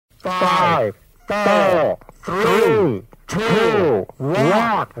5, 4, 3, 2,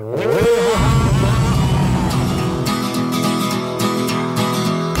 1.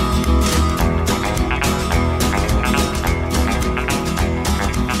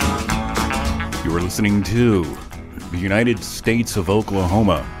 You are listening to the United States of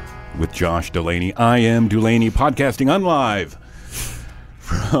Oklahoma with Josh Dulaney. I am Dulaney, podcasting unlive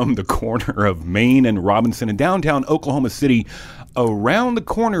from the corner of Main and Robinson in downtown Oklahoma City, around the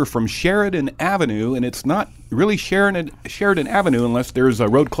corner from Sheridan Avenue, and it's not really Sheridan Avenue unless there's a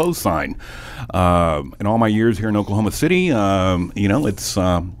road closed sign. In all my years here in Oklahoma City, it's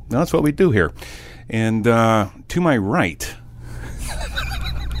that's what we do here. And to my right,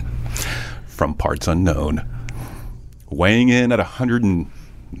 from parts unknown, weighing in at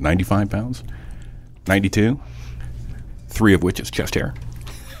 195 pounds, 92, 3 of which is chest hair.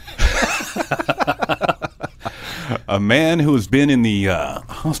 A man who has been in the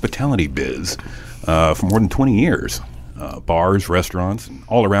hospitality biz for more than 20 years. Bars, restaurants, and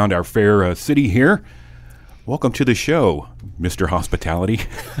all around our fair city here. Welcome to the show, Mr. Hospitality.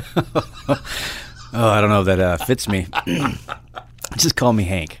 I don't know if that fits me. Just call me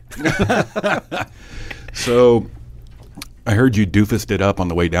Hank. So, I heard you doofused it up on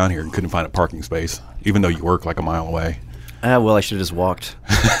the way down here and couldn't find a parking space, even though you work like a mile away. Well, I should have just walked.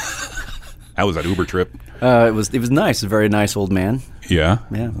 How was that Uber trip? It was nice. A very nice old man. Yeah?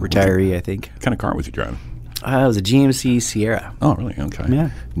 Yeah, retiree, I think. What kind of car was he driving? It was a GMC Sierra. Oh, really? Okay. Yeah.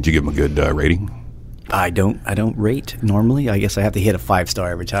 Did you give him a good rating? I don't rate normally. I guess I have to hit a 5-star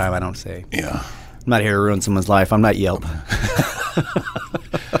every time. I don't say. Yeah. I'm not here to ruin someone's life. I'm not Yelp.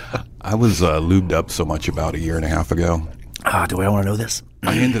 I was lubed up so much about a year and a half ago. Do I want to know this?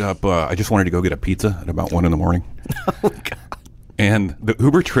 I ended up, I just wanted to go get a pizza at about 1 a.m. Oh, God. And the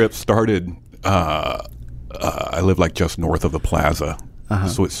Uber trip started, I live like just north of the plaza. Uh-huh.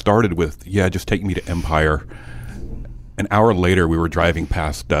 So it started with, just take me to Empire. An hour later, we were driving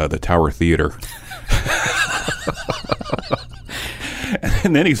past the Tower Theater.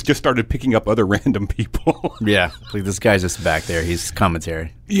 And then he's just started picking up other random people. Yeah, like this guy's just back there. He's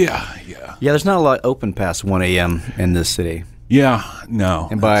commentary. Yeah. Yeah, there's not a lot open past 1 a.m. in this city. Yeah, no.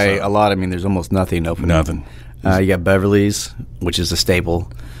 And by a lot, I mean there's almost nothing open. Nothing. You got Beverly's, which is a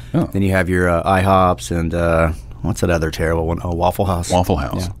staple. Oh. Then you have your IHOPs and what's that other terrible one? Oh, Waffle House. Waffle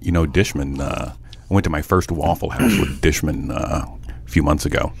House. Yeah. You know, Dishman, I went to my first Waffle House with Dishman a few months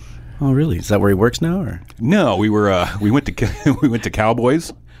ago. Oh, really? Is that where he works now? Or no, we went to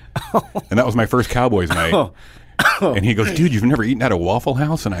Cowboys, and that was my first Cowboys night. Oh. And he goes, "Dude, you've never eaten at a Waffle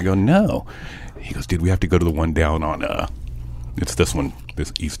House?" And I go, "No." He goes, "Dude, we have to go to the one down on it's this one,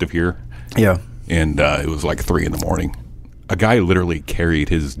 this east of here." Yeah. And it was like 3 a.m. A guy literally carried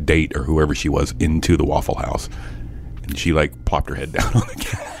his date or whoever she was into the Waffle House, and she like plopped her head down on the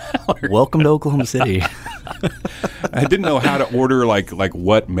counter. Welcome to Oklahoma City. I didn't know how to order like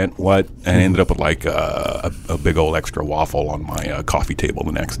what meant what, and I ended up with like a big old extra waffle on my coffee table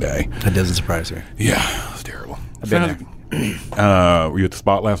the next day. That doesn't surprise me. Yeah, it was terrible. I've been there. Were you at the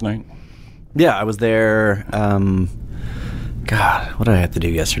spot last night? Yeah, I was there. God, what did I have to do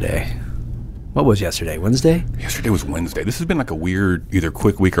yesterday? What was yesterday? Wednesday? Yesterday was Wednesday. This has been like a weird, either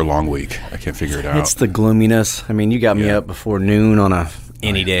quick week or long week. I can't figure it out. It's the gloominess. I mean, you got me up before noon on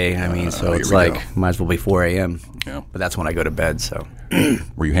any day. I mean, so it's like, might as well be 4 a.m. Yeah. But that's when I go to bed, so.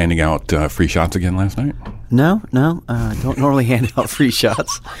 Were you handing out free shots again last night? No. Don't normally hand out free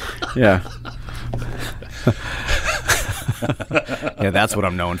shots. Yeah. Yeah, that's what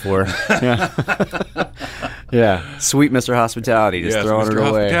I'm known for. Yeah. Yeah. Sweet Mr. Hospitality, just throwing Mr. it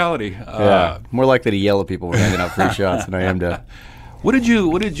away. Hospitality. Yeah. More likely to yell at people when handing out free shots than I am to. What did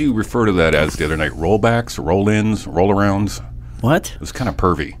you refer to that as the other night? Rollbacks, roll-ins, roll-arounds? What? It was kind of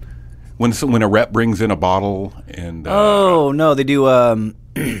pervy. When a rep brings in a bottle and no, they do.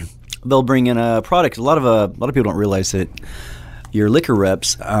 They'll bring in a product. A lot of people don't realize that your liquor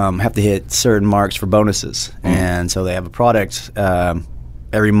reps have to hit certain marks for bonuses, and so they have a product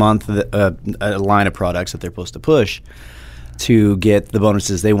every month, a line of products that they're supposed to push to get the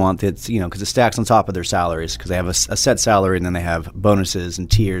bonuses they want. It's because it stacks on top of their salaries, because they have a set salary and then they have bonuses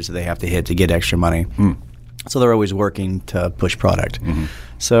and tiers that they have to hit to get extra money. So they're always working to push product. Mm-hmm.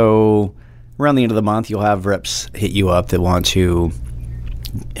 So around the end of the month, you'll have reps hit you up that want to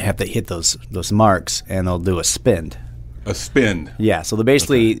have to hit those marks, and they'll do a spend. A spend? Yeah. So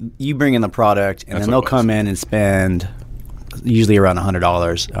you bring in the product, and then they'll come in and spend usually around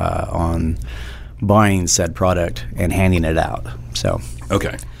 $100 on buying said product and handing it out. So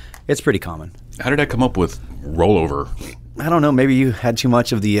okay, it's pretty common. How did I come up with rollover? I don't know. Maybe you had too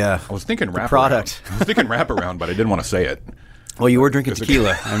much of the I was thinking product. I was thinking wraparound, but I didn't want to say it. Well, you were drinking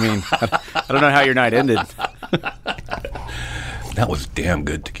tequila. I mean, I don't know how your night ended. That was damn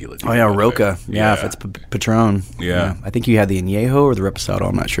good tequila. Oh, yeah, Roca. Yeah, if it's Patron. Yeah. I think you had the Añejo or the Reposado.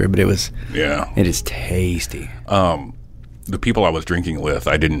 I'm not sure, but it was. Yeah. It is tasty. The people I was drinking with,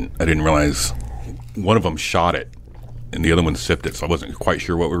 I didn't realize one of them shot it and the other one sipped it, so I wasn't quite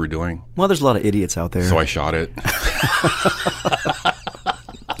sure what we were doing. Well, there's a lot of idiots out there. So I shot it.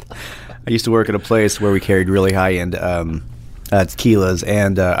 I used to work at a place where we carried really high-end tequilas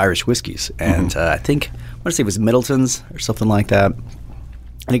and Irish whiskeys. And I think, I want to say it was Middleton's or something like that.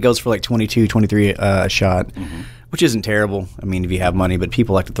 And it goes for like 22, 23 a shot, which isn't terrible. I mean, if you have money, but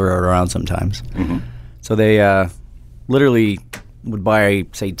people like to throw it around sometimes. So they literally would buy,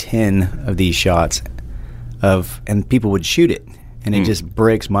 say, 10 of these shots and people would shoot it. And it just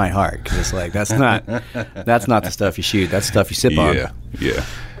breaks my heart because it's like, that's not the stuff you shoot. That's stuff you sip on. Yeah.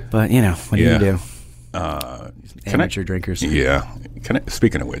 But, what do you do? Amateur drinkers. Yeah.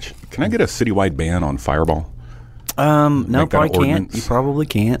 Speaking of which, can I get a citywide ban on Fireball? No, probably can't. You probably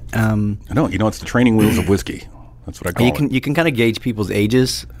can't. No, it's the training wheels of whiskey. That's what I call it. You can kind of gauge people's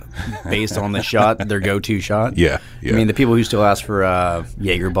ages based on the shot, their go-to shot. Yeah. I mean, the people who still ask for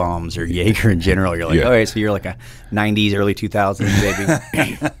Jaeger bombs or Jaeger in general, you're like, all right, so you're like a 90s, early 2000s baby.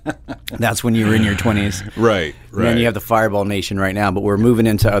 That's when you were in your 20s. Right. And then you have the Fireball Nation right now, but we're moving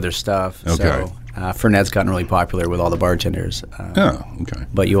into other stuff. Okay. So Fernet's gotten really popular with all the bartenders. Okay.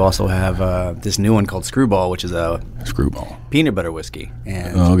 But you also have this new one called Screwball, which is a Screwball peanut butter whiskey.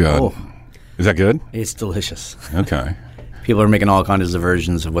 And, oh, God. Is that good? It's delicious. Okay. People are making all kinds of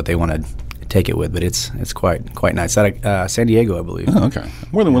versions of what they want to take it with, but it's quite nice. San Diego, I believe. Oh, okay. I'm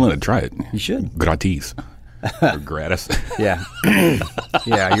more than willing to try it. You should. Gratis. Or gratis. Yeah.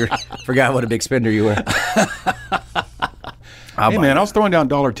 Yeah, you forgot what a big spender you were. Hey, man, I was throwing down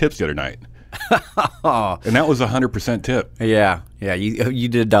dollar tips the other night. And that was 100% tip. Yeah. You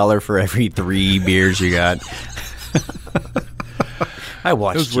did $1 for every 3 beers you got. I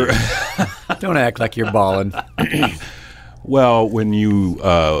watched you. Don't act like you're balling. Well, when you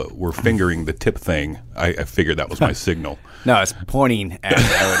were fingering the tip thing, I figured that was my signal. No, it's pointing at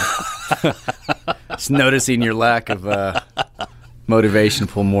Howard. It's noticing your lack of motivation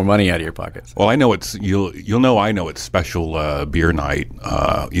to pull more money out of your pockets. Well, I know you'll know I know it's special beer night.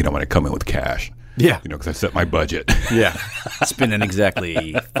 When I come in with cash. Yeah, because I set my budget. Yeah, spending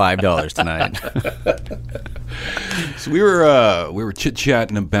exactly $5 tonight. So we were chit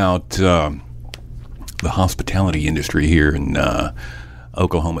chatting about the hospitality industry here in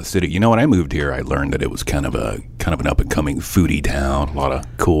Oklahoma City. When I moved here, I learned that it was kind of an up and coming foodie town. A lot of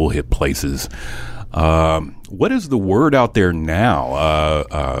cool hip places. What is the word out there now?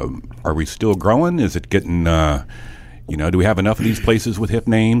 Are we still growing? Is it getting? Do we have enough of these places with hip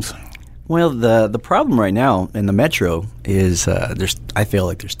names? Well, the problem right now in the metro is I feel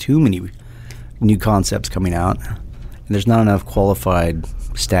like there's too many new concepts coming out, and there's not enough qualified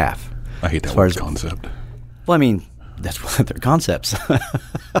staff. I hate that word concept. Well, I mean, that's what they're concepts.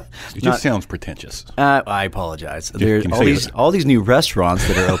 It just sounds pretentious. I apologize. There's all these new restaurants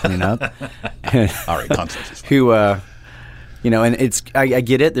that are opening up. All right, concepts. Who, and it's I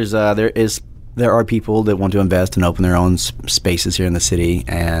get it. There are people that want to invest and open their own spaces here in the city,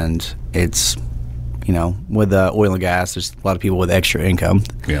 and it's, with oil and gas, there's a lot of people with extra income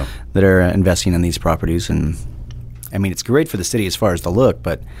that are investing in these properties, and I mean, it's great for the city as far as the look,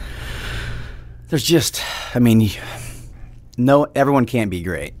 but there's just, everyone can't be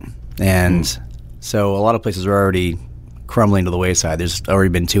great, and so a lot of places are already crumbling to the wayside. There's already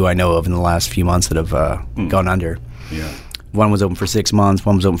been 2 I know of in the last few months that have gone under. Yeah. One was open for 6 months.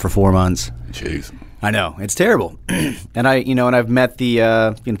 One was open for 4 months. Jeez. I know, it's terrible. And I've met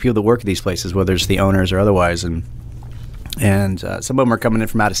the people that work at these places, whether it's the owners or otherwise, and some of them are coming in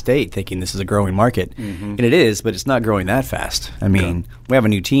from out of state thinking this is a growing market, and it is, but it's not growing that fast. We have a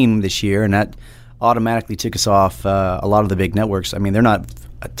new team this year, and that automatically took us off a lot of the big networks. They're not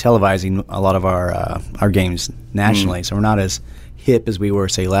televising a lot of our games nationally, so we're not as hip as we were,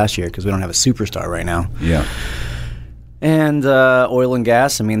 say, last year because we don't have a superstar right now. Yeah. And oil and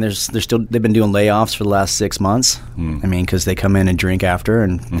gas. They've been doing layoffs for the last 6 months. Because they come in and drink after,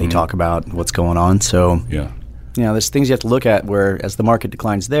 and they talk about what's going on. So there's things you have to look at where, as the market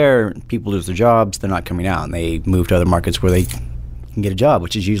declines there, people lose their jobs. They're not coming out, and they move to other markets where they can get a job,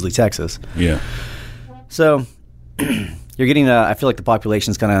 which is usually Texas. Yeah. So you're getting. I feel like the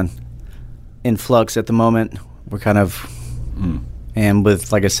population's kind of in flux at the moment. We're kind of. And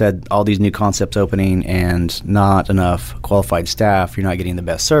with, like I said, all these new concepts opening and not enough qualified staff, you're not getting the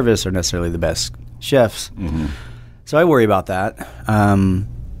best service or necessarily the best chefs. So I worry about that. And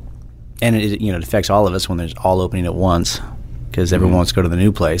it affects all of us when there's all opening at once. because everyone wants to go to the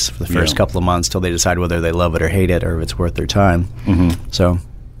new place for the first couple of months till they decide whether they love it or hate it or if it's worth their time. So,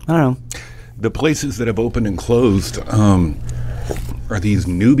 I don't know. The places that have opened and closed, are these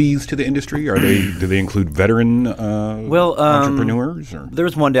newbies to the industry? Do they include veteran entrepreneurs? Or?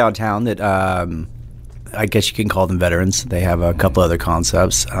 There's one downtown that I guess you can call them veterans. They have a couple other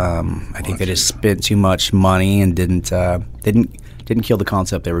concepts. I think they just spent too much money and didn't kill the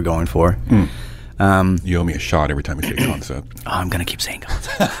concept they were going for. You owe me a shot every time you say concept. Oh, I'm going to keep saying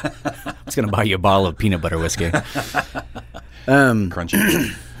concept. I'm just going to buy you a bottle of peanut butter whiskey.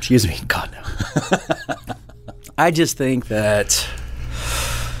 Crunchy. Excuse me. God, no. I just think that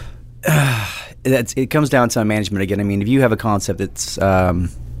it comes down to management again. I mean, if you have a concept that's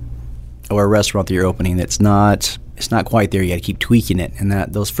or a restaurant that you're opening that's not quite there, you got to keep tweaking it. And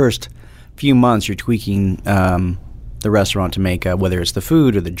that those first few months, you're tweaking the restaurant to make whether it's the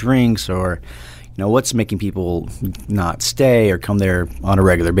food or the drinks or what's making people not stay or come there on a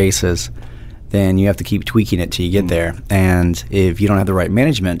regular basis. Then you have to keep tweaking it till you get there. And if you don't have the right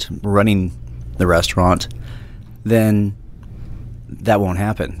management running the restaurant, then that won't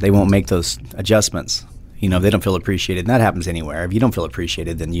happen. They won't make those adjustments. They don't feel appreciated. And that happens anywhere. If you don't feel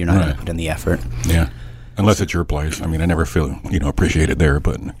appreciated, then you're not going to put in the effort. Yeah. Unless it's your place. I mean, I never feel, appreciated there,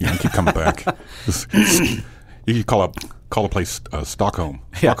 but keep coming back. You call a place Stockholm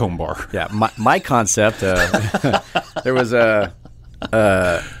Bar. Yeah. My concept, there was it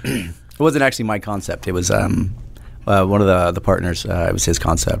wasn't actually my concept. It was one of the partners. It was his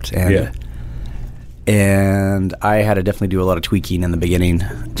concept. And I had to definitely do a lot of tweaking in the beginning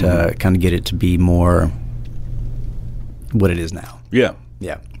to kind of get it to be more what it is now. Yeah.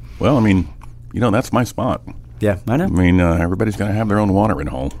 Yeah. Well, I mean, that's my spot. Yeah, I know. I mean, everybody's going to have their own watering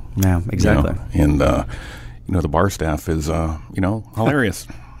hole. Yeah, exactly. And, the bar staff is, hilarious.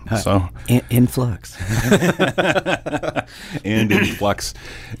 So in flux. And in flux.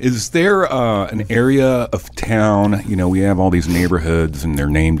 Is there an area of town, we have all these neighborhoods and they're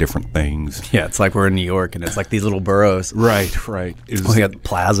named different things. Yeah, it's like we're in New York and it's like these little boroughs. Right. We got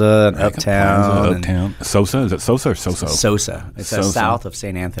Plaza and Uptown. Sosa? Is it Sosa or Soso? Sosa. It's south of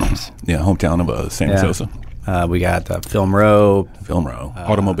St. Anthony's. Yeah, hometown of San Sosa. We got Film Row.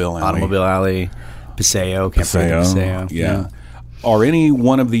 Automobile Alley. Paseo. Yeah. Are any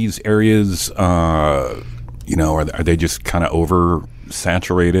one of these areas, are they just kind of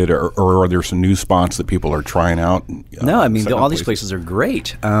oversaturated, or are there some new spots that people are trying out? No, I mean all these places are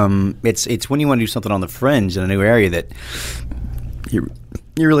great. It's when you want to do something on the fringe in a new area that you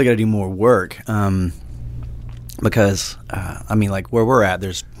really got to do more work. Because like where we're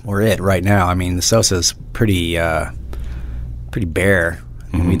at, we're it right now. I mean, the Sosa's pretty bare.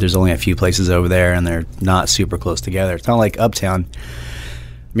 I mean, there's only a few places over there, and they're not super close together. It's not like Uptown,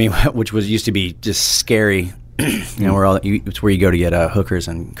 which used to be just scary. It's where you go to get hookers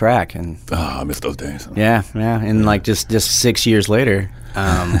and crack. And I miss those days. Yeah, and like just 6 years later,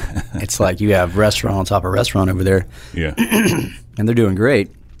 it's like you have restaurant on top of restaurant over there. Yeah, and they're doing great.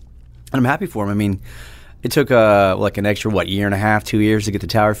 And I'm happy for them. I mean, it took like an extra year and a half, 2 years to get the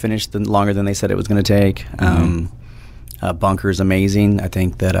tower finished, longer than they said it was going to take. Bunker is amazing. I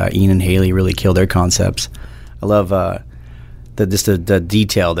think that Ian and Haley really kill their concepts. I love the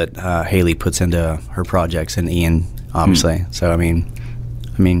detail that Haley puts into her projects, and Ian obviously. So I mean,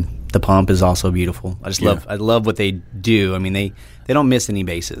 the pump is also beautiful. I love what they do. I mean, they don't miss any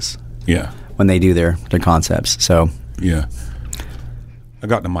bases. Yeah. When they do their concepts. So yeah. I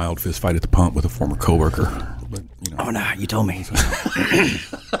got in a mild fist fight at the pump with a former coworker. But, Oh no, you told me.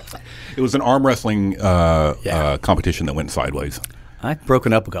 It was an arm wrestling competition that went sideways. I've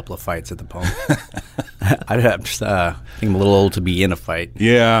broken up a couple of fights at the pump. I think I'm a little old to be in a fight.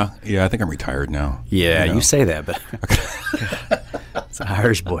 Yeah. I think I'm retired now. Yeah, you say that, but it's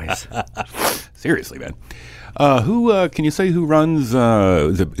Irish boys. Seriously, man. Who can you say who runs?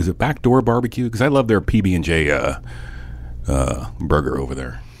 Is it Backdoor Barbecue? Because I love their PB&J burger over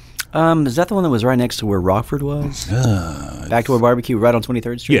there. Is that the one that was right next to where Rockford was? Backdoor Barbecue, right on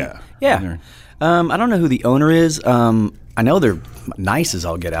 23rd Street? Yeah. I don't know who the owner is. I know they're nice as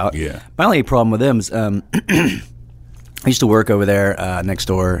all get out. Yeah. My only problem with them is I used to work over there next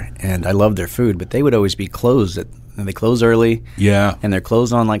door, and I loved their food, but they would always be closed. And they close early. Yeah. And they're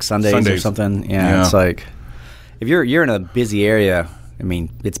closed on like Sundays or something. Yeah, it's like if you're in a busy area, I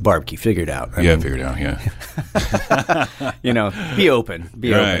mean, it's barbecue. Figure it out. I mean, figure it out. Yeah. Be open.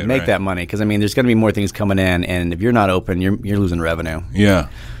 Open. Make that money, because I mean, there's going to be more things coming in, and if you're not open, you're losing revenue. Yeah.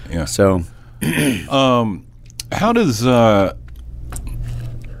 So, how does can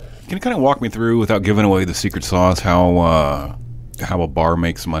you kind of walk me through, without giving away the secret sauce, how how a bar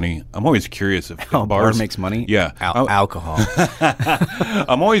makes money. I'm always curious if How a bar makes money? Yeah, Alcohol.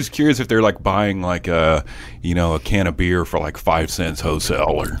 I'm always curious if they're like buying like a can of beer for like 5 cents wholesale,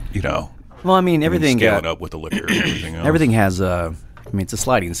 or Well, I mean, everything scaling up with the liquor and everything else. everything has it's a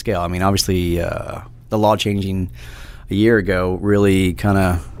sliding scale. I mean, obviously, the law changing a year ago really kind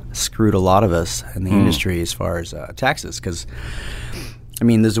of screwed a lot of us in the industry as far as taxes, because I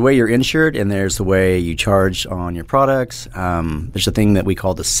mean, there's the way you're insured and there's the way you charge on your products. There's a thing that we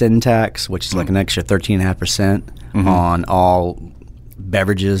call the sin tax, which is like an extra 13.5% on all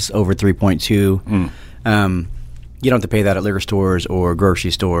beverages over 3.2. You don't have to pay that at liquor stores or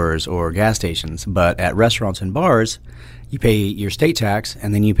grocery stores or gas stations, but at restaurants and bars, you pay your state tax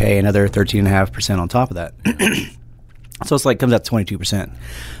and then you pay another 13.5% on top of that. So it's like comes out to 22%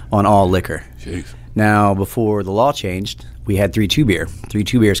 on all liquor. Jeez. Now, before the law changed, we had 3-2 beer.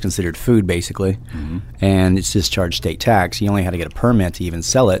 3-2 beer is considered food, basically, and it's discharged state tax. You only had to get a permit to even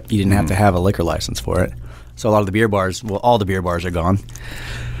sell it. You didn't have to have a liquor license for it. So a lot of the beer bars, all the beer bars are gone.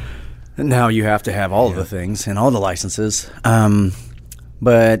 And now you have to have all of the things and all the licenses.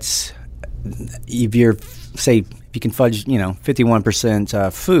 But if you're, say, if you can fudge,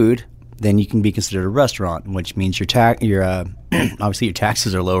 51% food, then you can be considered a restaurant, which means your obviously your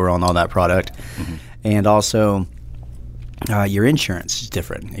taxes are lower on all that product, and also your insurance is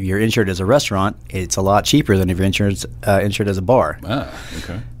different. If you're insured as a restaurant, it's a lot cheaper than if you're insured as a bar. Ah,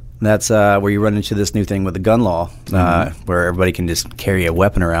 okay. That's where you run into this new thing with the gun law, where everybody can just carry a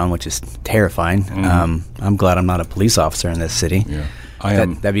weapon around, which is terrifying. I'm glad I'm not a police officer in this city. Yeah,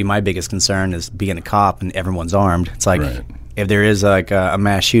 That'd be my biggest concern, is being a cop and everyone's armed. It's like if there is like a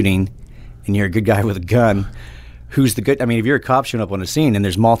mass shooting and you're a good guy with a gun, who's the good? I mean, if you're a cop showing up on a scene and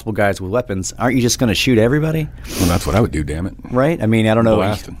there's multiple guys with weapons, aren't you just going to shoot everybody? Well, that's what I would do, damn it. Right? I mean, I don't know.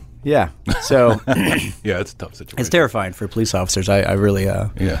 Blasting. Yeah. So yeah, it's a tough situation. it's terrifying for police officers. I really,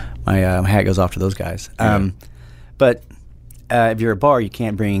 my hat goes off to those guys. But if you're a bar, you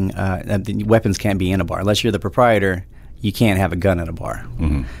can't bring, the weapons can't be in a bar. Unless you're the proprietor, you can't have a gun in a bar.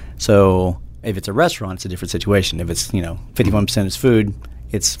 So if it's a restaurant, it's a different situation. If it's, 51% is food,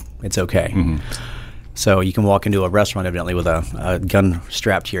 it's okay. So you can walk into a restaurant evidently with a gun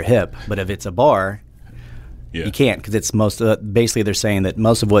strapped to your hip. But if it's a bar, you can't, because it's basically they're saying that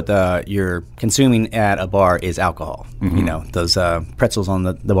most of what you're consuming at a bar is alcohol. Those pretzels on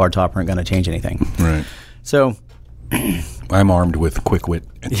the bar top aren't going to change anything. Right. So I'm armed with quick wit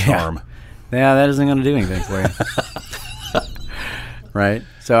and charm. Yeah, that isn't going to do anything for you. Right?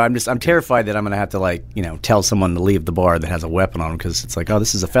 So I'm terrified that I'm going to have to tell someone to leave the bar that has a weapon on them, because it's like, oh,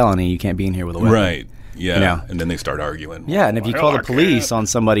 this is a felony. You can't be in here with a weapon. Right. Yeah. And then they start arguing. Yeah, and if you call the police on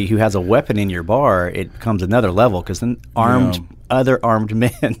somebody who has a weapon in your bar, it becomes another level, because then other armed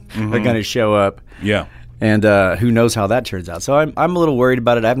men are going to show up. Yeah. And who knows how that turns out. So I'm a little worried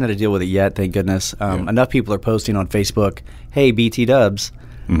about it. I haven't had to deal with it yet, thank goodness. Enough people are posting on Facebook, hey, BT Dubs,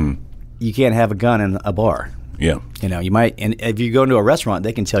 you can't have a gun in a bar. Yeah. You might, and if you go into a restaurant,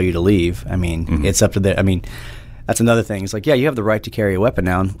 they can tell you to leave. I mean, it's up to them. I mean, that's another thing. It's like, yeah, you have the right to carry a weapon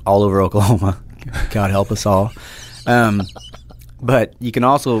now all over Oklahoma. God help us all. But you can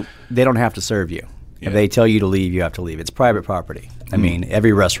also, they don't have to serve you. If they tell you to leave, you have to leave. It's private property. I mean,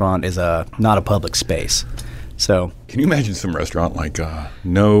 every restaurant is not a public space. So, can you imagine some restaurant like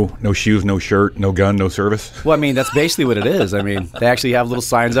no shoes, no shirt, no gun, no service? Well, I mean, that's basically what it is. I mean, they actually have little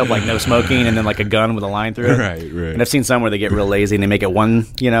signs up like no smoking, and then like a gun with a line through it. Right. And I've seen some where they get real lazy and they make it one,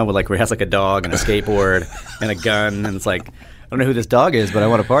 with like where it has like a dog and a skateboard and a gun, and it's like, I don't know who this dog is, but I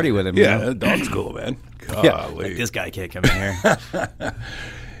want to party with him. Yeah, that dog's cool, man. Golly. Yeah, like this guy can't come in here.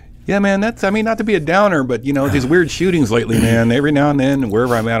 Yeah, man, not to be a downer, but, these weird shootings lately, man, every now and then,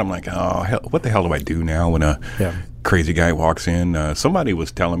 wherever I'm at, I'm like, oh, hell, what the hell do I do now when a crazy guy walks in? Somebody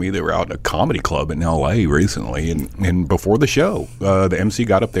was telling me they were out at a comedy club in L.A. recently, and before the show, the MC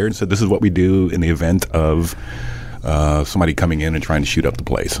got up there and said, this is what we do in the event of somebody coming in and trying to shoot up the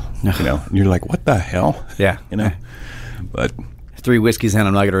place. And you're like, what the hell? Yeah. But 3 whiskeys in,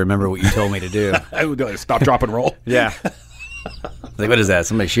 I'm not going to remember what you told me to do. I would stop, drop, and roll. Yeah. Like, what is that?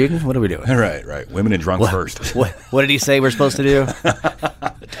 Somebody shooting? What are we doing? Right. Women and drunk first. What did he say we're supposed to do?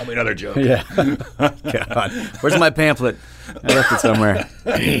 Tell me another joke. Yeah. God. Where's my pamphlet? I left it somewhere.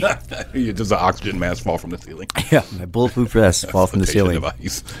 Does the oxygen mask fall from the ceiling? Yeah. My bulletproof vest fall from the ceiling.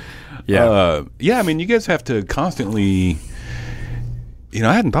 Device. Yeah. I mean, you guys have to constantly,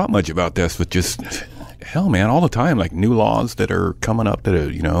 I hadn't thought much about this, but just, hell, man, all the time, like new laws that are coming up that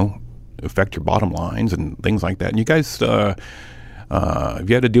are, affect your bottom lines and things like that. And you guys, Have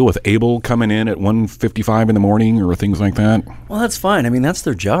you had to deal with Able coming in at 1:55 in the morning or things like that? Well, that's fine. I mean, that's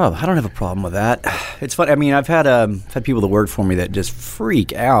their job. I don't have a problem with that. It's fun. I mean, I've had people that work for me that just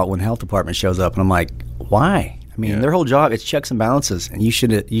freak out when the health department shows up, and I'm like, why? I mean, their whole job is checks and balances, and you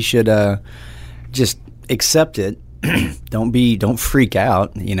should just accept it. Don't freak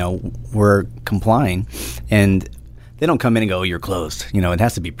out. We're complying, and they don't come in and go, "You're closed." It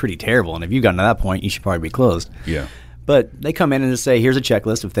has to be pretty terrible. And if you've gotten to that point, you should probably be closed. Yeah. But they come in and just say, here's a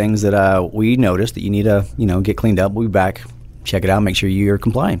checklist of things that we noticed that you need to, get cleaned up. We'll be back, check it out, make sure you're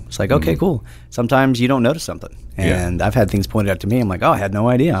complying. It's like, okay, cool. Sometimes you don't notice something. And I've had things pointed out to me. I'm like, oh, I had no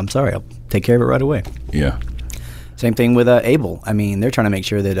idea. I'm sorry. I'll take care of it right away. Yeah. Same thing with Able. I mean, they're trying to make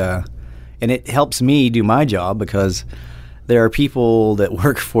sure that, and it helps me do my job because there are people that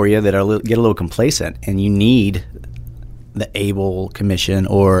work for you that get a little complacent, and you need the Able Commission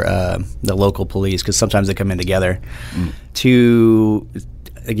or the local police, because sometimes they come in together to,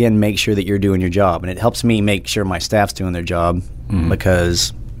 again, make sure that you're doing your job. And it helps me make sure my staff's doing their job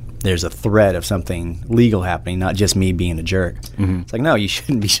because there's a threat of something legal happening, not just me being a jerk. It's like, no, you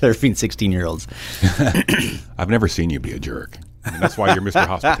shouldn't be serving 16-year-olds. I've never seen you be a jerk. I mean, that's why you're Mr.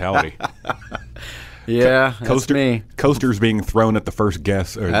 Hospitality. Yeah, that's me. Coasters being thrown at the first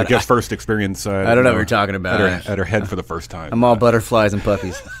guest, or the guest first experience. I don't know what you're talking about. At her head for the first time. I'm all butterflies and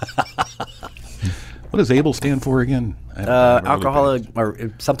puppies. What does ABLE stand for again? Alcoholic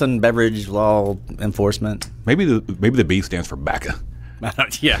or something beverage law enforcement. Maybe the B stands for BACA.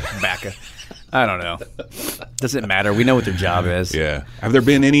 BACA. I don't know. Doesn't matter. We know what their job is. Yeah. Have there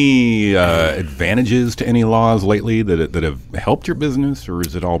been any advantages to any laws lately that have helped your business, or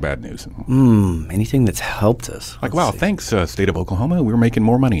is it all bad news? Anything that's helped us. Like, wow, thanks, state of Oklahoma. We're making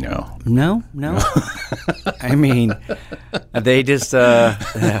more money now. No. I mean, they just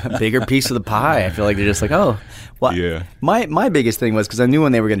a bigger piece of the pie. I feel like they're just like, oh. Well, yeah. My biggest thing was because I knew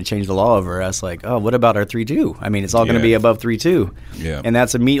when they were going to change the law over, I was like, oh, what about our 3.2? I mean, it's all going to be above 3.2. Yeah. And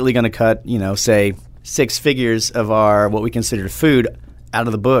that's immediately going to cut, say, 6 figures of our what we consider food out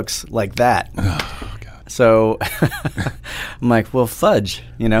of the books like that. Oh, God. So I'm like, well, fudge,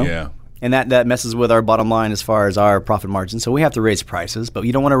 Yeah. And that messes with our bottom line as far as our profit margin. So we have to raise prices, but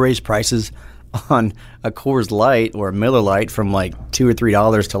you don't want to raise prices on a Coors Light or a Miller Lite from like $2 or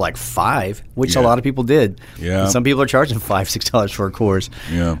 $3 to like $5, which a lot of people did. Yeah. And some people are charging $5-6 for a Coors.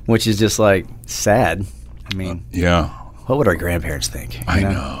 Yeah. Which is just like sad. I mean, yeah. What would our grandparents think? I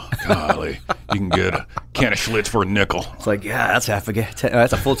know. Golly, you can get a can of Schlitz for a nickel. It's like, yeah, that's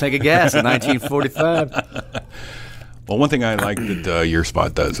that's a full tank of gas in 1945. Well, one thing I like that your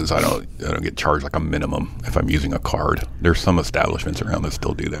spot does is I don't get charged like a minimum if I'm using a card. There's some establishments around that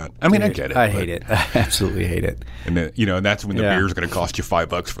still do that. I mean, I get it. I hate it. I absolutely hate it. And then, and that's when the beer's going to cost you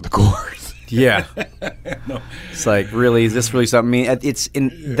 $5 for the Coors. Yeah. No. It's like, really, is this really something? I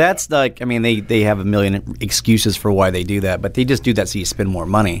mean, that's like, I mean, they have a million excuses for why they do that, but they just do that so you spend more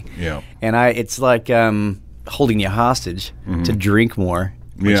money. Yeah. And it's like holding you hostage to drink more,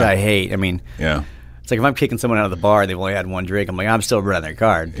 which I hate. I mean, yeah. It's like if I'm kicking someone out of the bar and they've only had one drink, I'm like, I'm still running their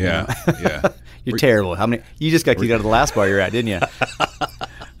card. Yeah, yeah. You're terrible. How many? You just got kicked out of the last bar you're at, didn't you?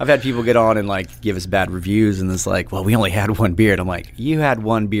 I've had people get on and like give us bad reviews, and it's like, well, we only had one beer, and I'm like, you had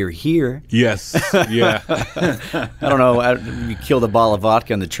one beer here. Yes. Yeah. I don't know. You killed a bottle of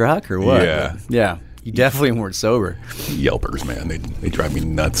vodka in the truck or what? Yeah. But yeah. You definitely weren't sober. Yelpers, man, they drive me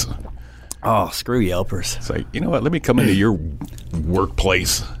nuts. Oh, screw Yelpers. It's like, you know what? Let me come into your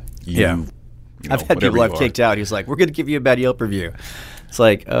workplace. I've had people I've kicked out. He's like, we're going to give you a bad Yelp review. It's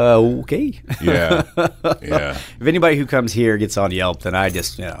like, okay. Yeah. Yeah. If anybody who comes here gets on Yelp, then I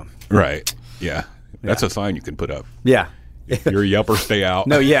just, Right. Yeah. That's a sign you can put up. Yeah. If you're a Yelper, stay out.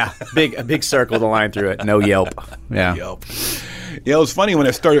 No, yeah. A big circle with a line through it. No Yelp. Yeah. No Yelp. Yeah, it was funny when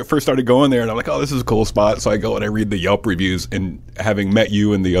I first started going there, and I'm like, oh, this is a cool spot. So I go and I read the Yelp reviews, and having met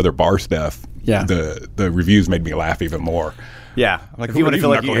you and the other bar staff, the reviews made me laugh even more. Yeah, like, if you want to feel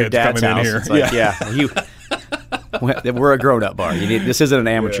like you're at your dad's house, it's like, we're a grown-up bar. This isn't an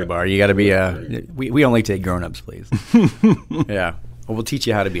amateur bar. You got to be we only take grown-ups, please. Yeah, well, we'll teach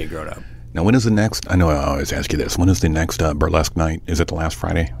you how to be a grown-up. Now, when is the next? I know I always ask you this. When is the next burlesque night? Is it the last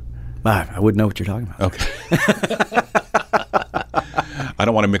Friday? I wouldn't know what you're talking about. Okay. I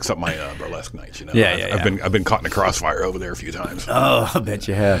don't want to mix up my burlesque nights. Yeah. I've been caught in the crossfire over there a few times. Oh, I bet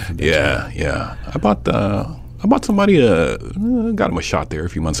you have. Yeah. I bought somebody got him a shot there a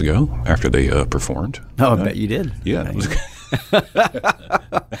few months ago after they performed. Oh, I bet you did. Yeah.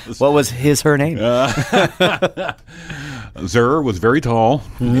 What was her name? Zer was very tall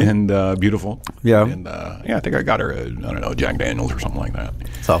and beautiful. Yeah. And I think I got her I don't know, Jack Daniels or something like that.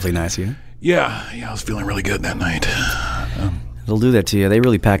 It's awfully nice of you. Yeah, I was feeling really good that night. They'll do that to you. They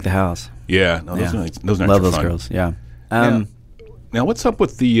really pack the house. Yeah, no, those nights Love are those fun. girls. Yeah. Now, what's up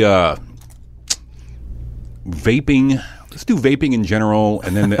with the vaping? Let's do vaping in general,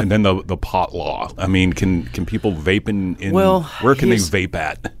 and then the pot law. I mean, can people vape in? Well, where can they vape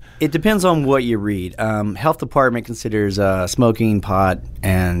at? It depends on what you read. Health department considers smoking pot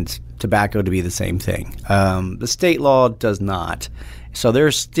and tobacco to be the same thing. The state law does not. So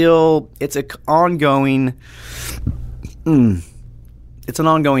there's still it's an ongoing thing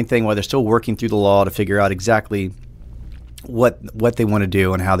where they're still working through the law to figure out exactly what they want to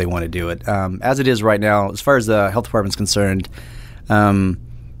do and how they want to do it. As it is right now, as far as the health department's concerned,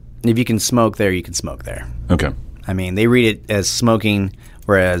 if you can smoke there, you can smoke there. Okay. I mean, they read it as smoking,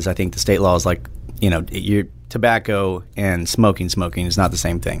 whereas I think the state law is like, your tobacco and smoking is not the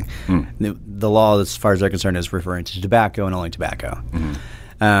same thing. The law, as far as they're concerned, is referring to tobacco and only tobacco.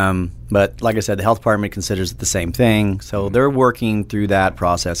 But like I said, the health department considers it the same thing, so they're working through that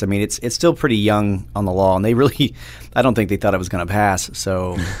process. I mean, it's still pretty young on the law, and I don't think they thought it was going to pass,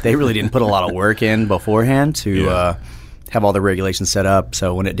 so they really didn't put a lot of work in beforehand to have all the regulations set up.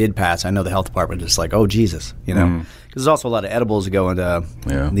 So when it did pass, I know the health department was like, oh, Jesus, because there's also a lot of edibles that go into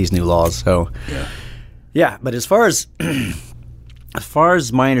these new laws. So, but as far as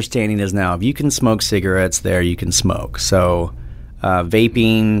my understanding is now, if you can smoke cigarettes there, you can smoke. So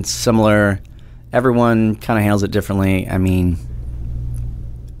vaping, similar. Everyone kind of handles it differently. I mean,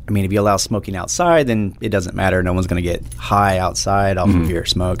 if you allow smoking outside, then it doesn't matter. No one's going to get high outside off of your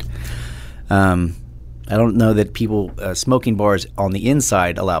smoke. I don't know that people smoking bars on the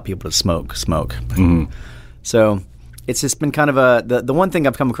inside allow people to smoke. So it's just been kind of the one thing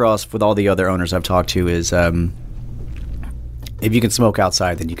I've come across with all the other owners I've talked to is if you can smoke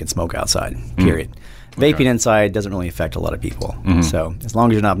outside, then you can smoke outside, period. Vaping inside doesn't really affect a lot of people. So as long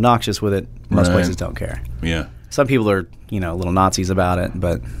as you're not obnoxious with it, most places don't care. Yeah. Some people are, little Nazis about it,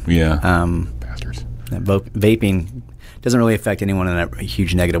 but bastards. Vaping doesn't really affect anyone in a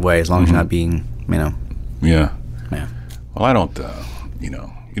huge negative way as long as you're not being, Yeah. Well, I don't,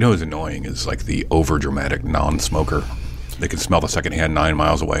 what's annoying is like the over-dramatic non-smoker. They can smell the secondhand 9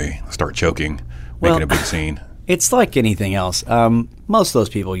 miles away, start choking, making a big scene. It's like anything else. Most of those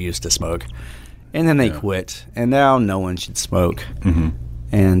people used to smoke, and then they quit, and now no one should smoke.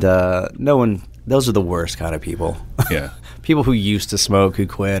 And those are the worst kind of people. Yeah. People who used to smoke who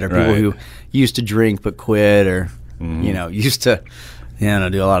quit, or people who used to drink but quit, or, used to...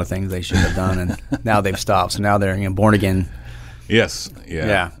 do a lot of things they shouldn't have done, and now they've stopped. So now they're born again. Yes. Yeah.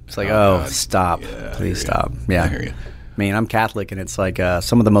 Yeah. It's like, stop. Yeah, Please stop. Yeah. I hear you. I mean, I'm Catholic, and it's like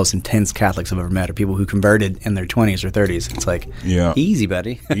some of the most intense Catholics I've ever met are people who converted in their 20s or 30s. It's like, easy,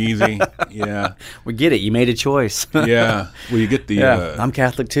 buddy. Easy. Yeah. We get it. You made a choice. Yeah. Well, you get the... I'm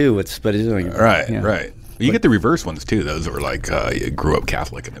Catholic, too. Right. You get the reverse ones, too. Those that were like, you grew up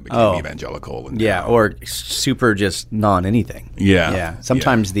Catholic and then became evangelical. And, or super just non-anything. Yeah.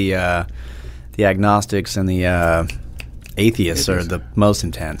 Sometimes the agnostics and the atheists are the most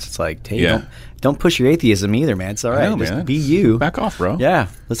intense. It's like, hey, don't push your atheism either, man. It's all right. Just man. be you. Back off, bro. Yeah.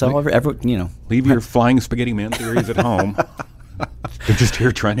 Let's leave your flying spaghetti man theories at home. They're just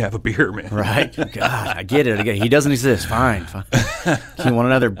here trying to have a beer, man. Right? God, I get it. He doesn't exist. Fine. You want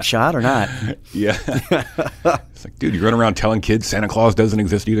another shot or not? Yeah. It's like, dude, you run around telling kids Santa Claus doesn't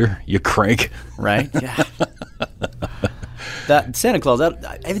exist either? You crank. Right? Yeah. That Santa Claus,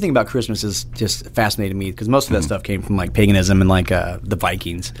 everything about Christmas is just fascinating me because most of that stuff came from like paganism and like the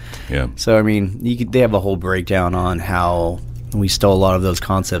Vikings. Yeah. So, I mean, they have a whole breakdown on how we stole a lot of those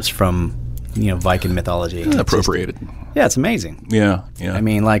concepts from, Viking mythology. Appropriated. It's amazing. Yeah. I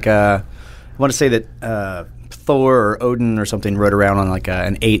mean, like, I want to say that Thor or Odin or something rode around on like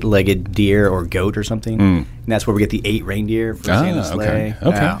an 8-legged deer or goat or something, and that's where we get the 8 reindeer for Santa's sleigh.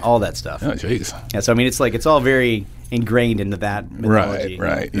 Okay. All that stuff. Oh, jeez. Yeah, so I mean, it's all very ingrained into that mythology.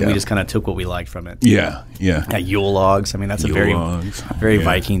 Right. And we just kind of took what we liked from it. Yeah. Yule logs. I mean, that's a very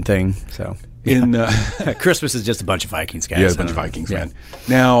Viking thing. So. Christmas is just a bunch of Vikings, guys. Yeah, a bunch of Vikings, man.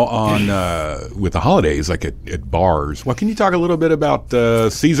 Now, on with the holidays, like at bars, can you talk a little bit about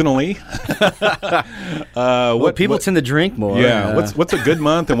seasonally? What people tend to drink more. Yeah, what's a good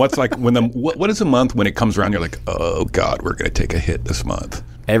month, and what's like what is a month when it comes around? You're like, oh God, we're going to take a hit this month.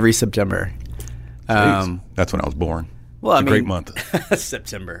 Every September. That's when I was born. Well, it's a great month.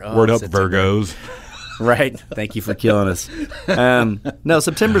 September. Word up, September. Virgos. Right. Thank you for killing us. No,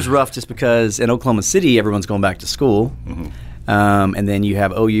 September's rough just because in Oklahoma City, everyone's going back to school. And then you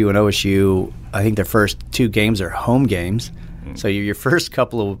have OU and OSU. I think their first 2 games are home games. So your first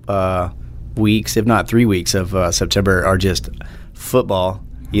couple of weeks, if not 3 weeks of September are just football.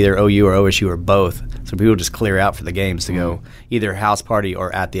 either OU or OSU or both. So people just clear out for the games to go either house party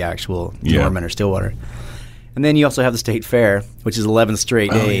or at the actual Norman or Stillwater. And then you also have the State Fair, which is 11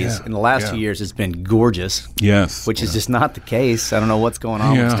 straight days. In the last 2 years, it's been gorgeous. Yes. Which is just not the case. I don't know what's going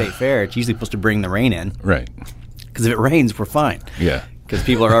on with the State Fair. It's usually supposed to bring the rain in. Right. Because if it rains, we're fine. Yeah. Because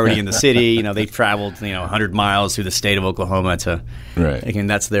people are already in the city. You know, they've traveled, 100 miles through the state of Oklahoma to, and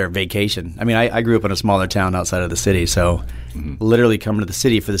that's their vacation. I mean, I grew up in a smaller town outside of the city, so literally coming to the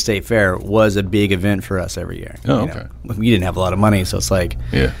city for the State Fair was a big event for us every year. Oh, okay. We didn't have a lot of money, so it's like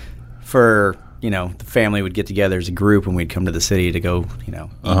for the family would get together as a group and we'd come to the city to go, eat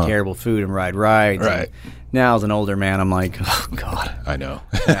terrible food and ride rides. Right. Now, as an older man, I'm like, oh, God. I know.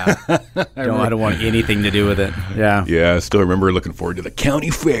 Yeah. I don't want anything to do with it. Yeah. Yeah, I still remember looking forward to the county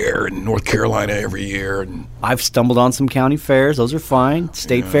fair in North Carolina every year. And I've stumbled on some county fairs. Those are fine.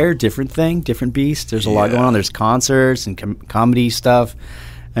 State fair, different thing, different beast. There's a lot going on. There's concerts and comedy stuff.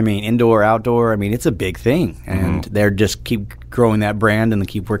 I mean, indoor, outdoor. I mean, it's a big thing. And they're just keep growing that brand and they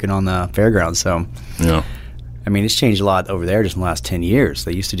keep working on the fairgrounds. So, I mean, it's changed a lot over there just in the last 10 years.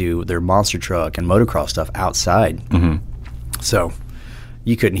 They used to do their monster truck and motocross stuff outside. So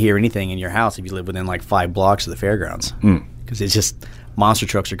you couldn't hear anything in your house if you lived within like 5 blocks of the fairgrounds. Because it's just, monster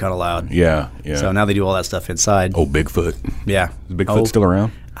trucks are kind of loud. Yeah. So now they do all that stuff inside. Oh, Bigfoot. Yeah. Is Bigfoot still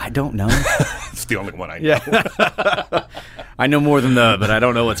around? I don't know. It's the only one I know. Yeah. I know more than but I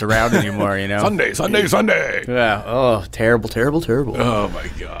don't know what's around anymore, Sunday. Yeah. Oh, terrible. Oh, my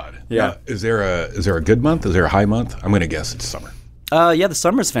God. Yeah. Is there a good month? Is there a high month? I'm going to guess it's summer. Yeah, the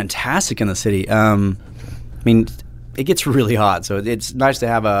summer's fantastic in the city. I mean, it gets really hot, so it's nice to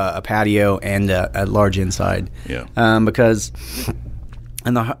have a patio and a large inside. Yeah. Because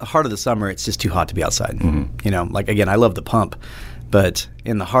in the heart of the summer, it's just too hot to be outside. Like, again, I love the pump, but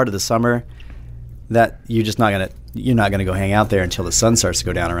in the heart of the summer, that you're not gonna go hang out there until the sun starts to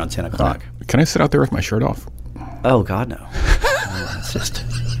go down around 10 o'clock. Can I sit out there with my shirt off? Oh God, no.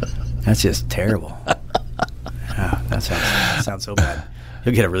 That's just terrible. That sounds so bad.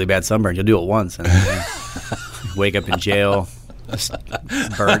 You'll get a really bad sunburn. You'll do it once and then wake up in jail, just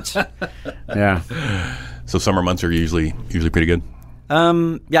burnt. Yeah. So summer months are usually pretty good.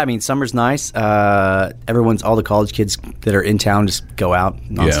 Yeah, I mean, summer's nice. All the college kids that are in town just go out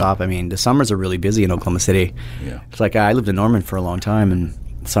nonstop. Yeah. I mean, the summers are really busy in Oklahoma City. Yeah. It's like I lived in Norman for a long time, and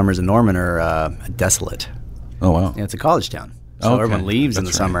summers in Norman are desolate. Oh, wow. It's a college town. So everyone leaves in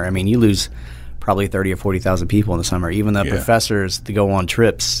the summer. I mean, you lose probably 30 or 40,000 people in the summer. Even the professors, they go on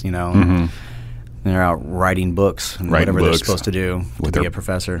trips, They're out writing books and whatever they're supposed to do to be a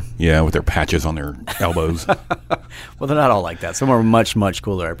professor. Yeah, with their patches on their elbows. Well, they're not all like that. Some are much, much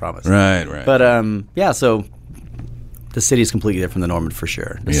cooler, I promise. Right. But, so the city is completely different than Norman for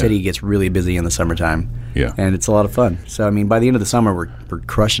sure. The city gets really busy in the summertime. Yeah. And it's a lot of fun. So, I mean, by the end of the summer, we're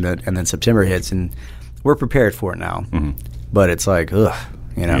crushing it. And then September hits, and we're prepared for it now. But it's like,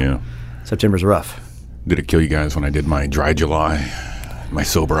 September's rough. Did it kill you guys when I did my dry July, my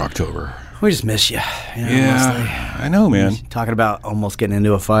sober October? We just miss you. Honestly. I know, man. Talking about almost getting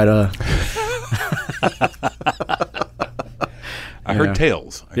into a fight. I heard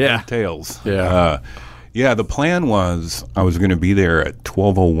tales. Yeah. Yeah, the plan was I was going to be there at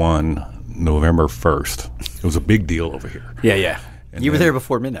 12:01 November 1st. It was a big deal over here. Yeah. And you were there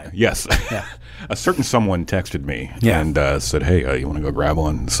before midnight. Yes. Yeah. A certain someone texted me and said, hey, you want to go grab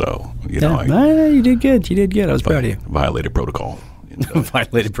one? So, you did good. I was proud of you. Violated protocol.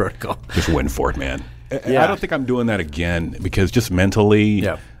 Violated protocol. Just went for it, man. I don't think I'm doing that again because just mentally,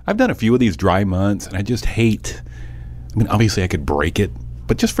 I've done a few of these dry months and I just hate, I mean, obviously I could break it,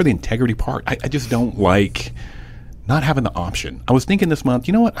 but just for the integrity part, I just don't like not having the option. I was thinking this month,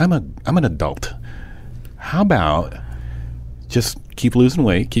 you know what? I'm an adult. How about just keep losing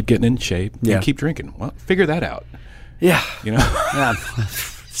weight, keep getting in shape, and keep drinking? Well, figure that out. Yeah. Yeah.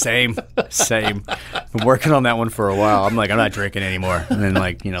 Same. Been working on that one for a while. I'm like, I'm not drinking anymore. And then,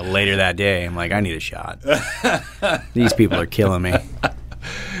 later that day, I'm like, I need a shot. These people are killing me.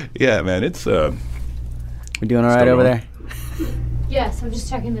 Yeah, man, it's We doing all right over there? Yes, I'm just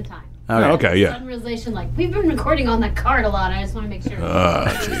checking the time. Okay, yeah. Sun realization, we've been recording on that card a lot. I just want to make sure.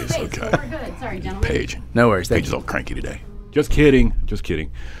 Jeez, okay. So we're good. Sorry, gentlemen. Paige. No worries. Paige is all cranky today. Just kidding.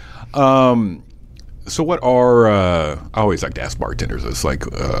 So what are, I always like to ask bartenders, it's like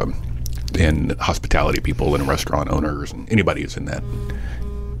in hospitality people and restaurant owners and anybody who's in that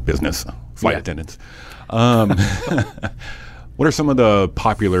business, flight attendants. What are some of the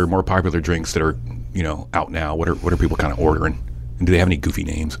more popular drinks that are, out now? What are people kind of ordering? And do they have any goofy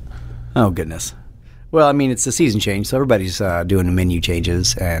names? Oh, goodness. Well, I mean, it's the season change, so everybody's doing menu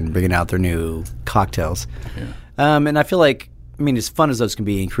changes and bringing out their new cocktails. Yeah. And I feel like, I mean, as fun as those can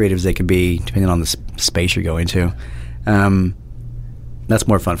be and creative as they can be, depending on the space you're going to, that's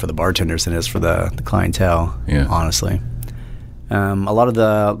more fun for the bartenders than it is for the clientele. Yeah. Honestly, a lot of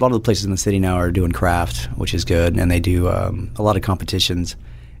the places in the city now are doing craft, which is good, and they do a lot of competitions.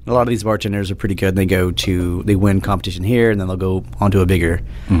 And a lot of these bartenders are pretty good. They win competition here, and then they'll go onto a bigger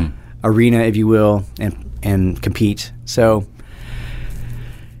arena, if you will, and compete. So.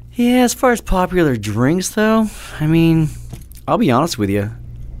 Yeah, as far as popular drinks, though, I mean, I'll be honest with you.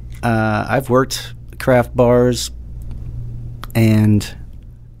 I've worked craft bars, and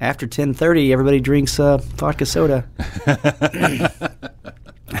after 10:30, everybody drinks vodka soda.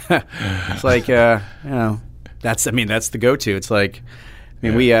 It's like, that's the go-to. It's like, I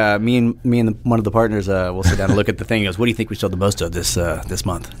mean, me and one of the partners, we'll sit down and look at the thing. He goes, "What do you think we sold the most of this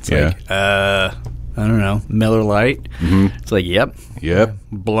month?" It's like, I don't know, Miller Lite. It's like, yep,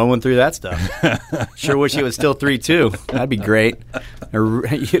 blowing through that stuff. Sure wish it was still 3.2. That'd be great.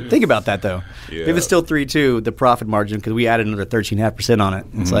 Think about that though. Yeah. If it's still 3.2, the profit margin, because we added another 13.5% on it.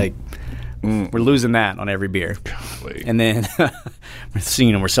 It's like we're losing that on every beer. Golly. And then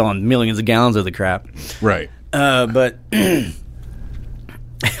we're selling millions of gallons of the crap. Right. But it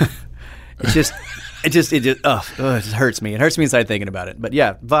just hurts me. It hurts me inside thinking about it. But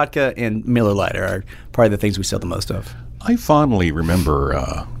yeah, vodka and Miller Lite are probably the things we sell the most of. I fondly remember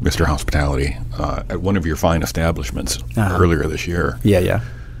Mr. Hospitality at one of your fine establishments earlier this year. Yeah.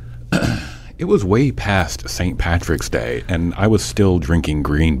 It was way past St. Patrick's Day, and I was still drinking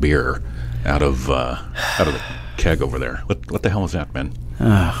green beer out of the keg over there. What the hell is that, man?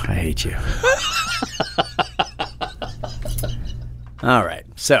 Oh, I hate you. All right,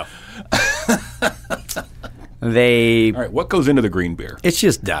 so All right, what goes into the green beer? It's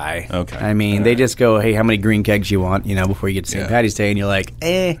just dye. Okay. I mean, they just go, hey, how many green kegs you want, before you get to St. Patty's Day, and you're like,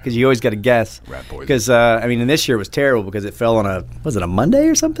 because you always got to guess. Rat poison. Because, and this year was terrible because it fell on was it a Monday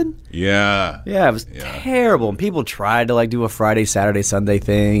or something? Yeah. Yeah, it was terrible. And people tried to, do a Friday, Saturday, Sunday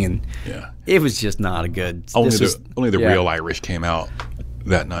thing, and it was just not a good... Only the real Irish came out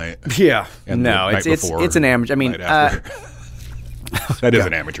that night. Yeah. And no, it's an amateur... I mean... That is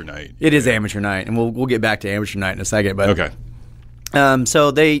an amateur night. It is amateur night, and we'll get back to amateur night in a second. But okay.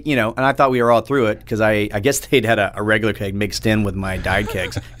 So they, and I thought we were all through it because I guess they'd had a regular keg mixed in with my dyed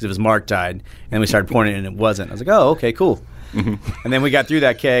kegs because it was marked dyed, and then we started pouring it and it wasn't. I was like, oh, okay, cool. And then we got through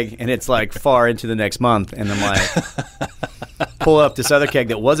that keg, and it's like far into the next month, and I'm like, pull up this other keg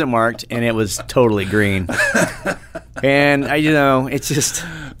that wasn't marked, and it was totally green. And it's just.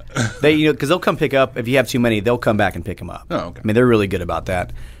 They, because they'll come pick up if you have too many. They'll come back and pick them up. Oh, okay. I mean, they're really good about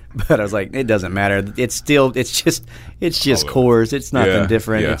that. But I was like, it doesn't matter. It's just Coors. It's nothing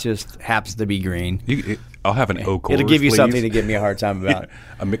different. Yeah. It just happens to be green. I'll have an O Coors. It'll give you please. something to give me a hard time about.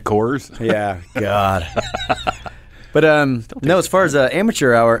 A McCoors. Yeah, God. But no, as far as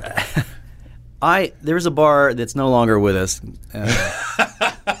amateur hour, there's a bar that's no longer with us.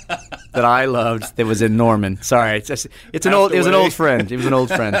 That I loved that was in Norman. Sorry, it was an old friend. It was an old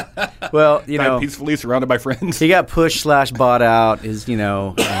friend. Well, peacefully surrounded by friends. He got pushed / bought out.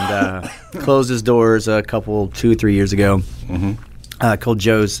 And closed his doors 2-3 years ago. Called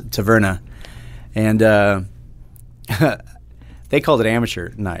Joe's Taverna, and they called it amateur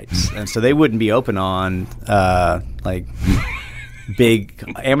nights, and so they wouldn't be open on big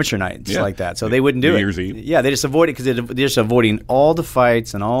amateur nights like that, so they wouldn't do New it. Year's Eve. Yeah, they just avoid it because they're just avoiding all the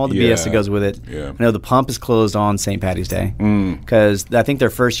fights and all the BS that goes with it. Yeah. I know the pump is closed on St. Patty's Day because I think their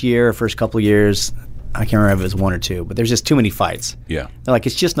first couple of years, I can't remember if it was 1 or 2, but there's just too many fights. Yeah, they're like,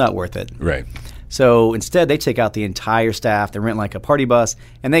 it's just not worth it. Right. So instead, they take out the entire staff. They rent like a party bus,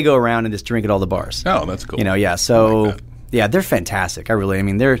 and they go around and just drink at all the bars. Oh, that's cool. Yeah. So they're fantastic. I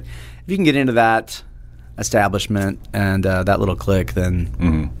mean, if you can get into that establishment and that little clique,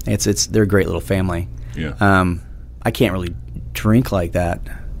 then they're a great little family. Yeah. I can't really drink like that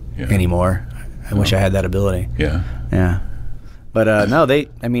anymore. I wish I had that ability. Yeah. Yeah. But no,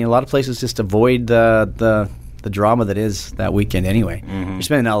 a lot of places just avoid the drama that is that weekend anyway. You're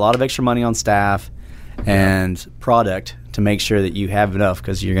spending a lot of extra money on staff and product to make sure that you have enough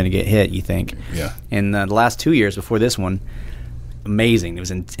because you're going to get hit, you think. Yeah. And the last 2 years before this one, amazing. It was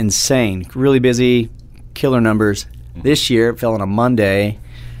insane. Really busy. Killer numbers. This year it fell on a Monday,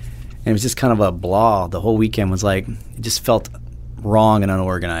 and it was just kind of a blah. The whole weekend was like, it just felt wrong and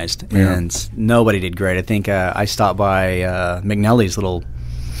unorganized, and nobody did great. I think I stopped by McNally's little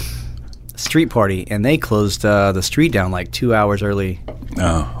street party, and they closed the street down like 2 hours early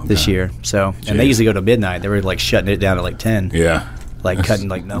this year. So, and they usually go to midnight. They were like shutting it down at like 10. Yeah. Like cutting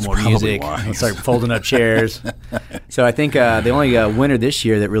like no more probably music. wise. It's like folding up chairs. So I think the only winner this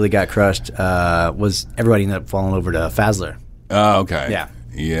year that really got crushed was everybody ended up falling over to Fazler. Oh, okay. Yeah.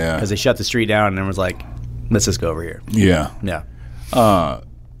 Yeah. Because they shut the street down and was like, let's just go over here. Yeah. Yeah.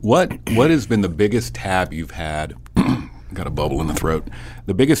 What has been the biggest tab you've had? Got a bubble in the throat.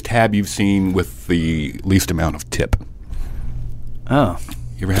 The biggest tab you've seen with the least amount of tip. Oh.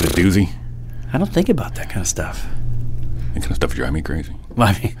 You ever had a doozy? I don't think about that kind of stuff. That kind of stuff drives me crazy. Well,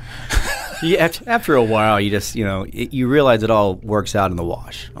 I mean, after a while, you just, you realize it all works out in the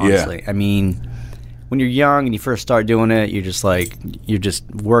wash, honestly. Yeah. I mean, when you're young and you first start doing it, you're just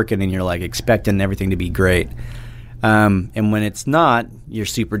working and you're like expecting everything to be great. And when it's not, you're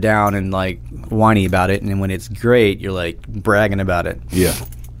super down and like whiny about it. And then when it's great, you're like bragging about it. Yeah.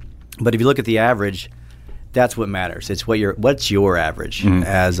 But if you look at the average, that's what matters. It's what's your average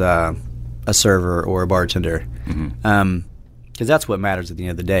as a server or a bartender. Because that's what matters at the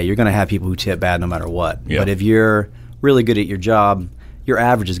end of the day. You're going to have people who tip bad no matter what. Yeah. But if you're really good at your job, your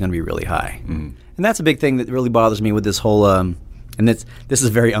average is going to be really high. And that's a big thing that really bothers me with this whole and this is a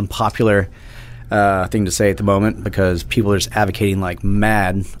very unpopular thing to say at the moment because people are just advocating like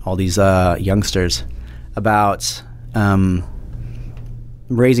mad, all these youngsters, about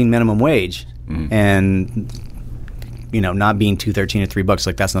raising minimum wage and not being $2.13 or $3.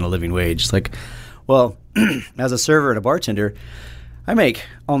 Like that's not a living wage. It's like, well, as a server and a bartender, I make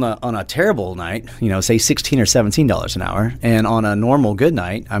on a terrible night, say $16 or $17 an hour, and on a normal good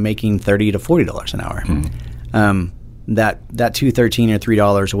night, I'm making $30 to $40 an hour. That $2.13 or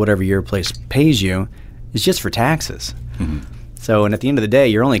 $3 or whatever your place pays you is just for taxes. So, and at the end of the day,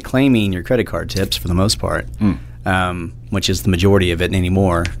 you're only claiming your credit card tips for the most part, which is the majority of it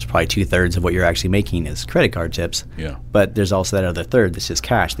anymore. It's probably 2/3 of what you're actually making is credit card tips. Yeah. But there's also that other third that's just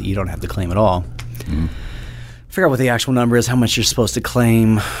cash that you don't have to claim at all. Figure out what the actual number is, how much you're supposed to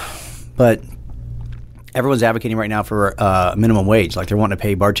claim. But everyone's advocating right now for minimum wage. Like they're wanting to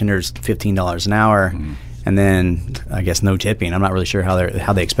pay bartenders $15 an hour. And then I guess no tipping. I'm not really sure how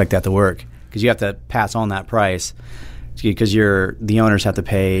they expect that to work because you have to pass on that price because the owners have to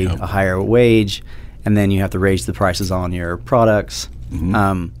pay a higher wage, and then you have to raise the prices on your products,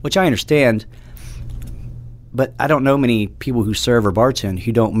 which I understand. But I don't know many people who serve or bartend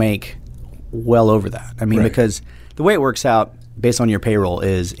who don't make well over that. I mean, because the way it works out based on your payroll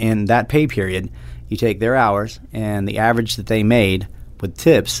is in that pay period, you take their hours and the average that they made with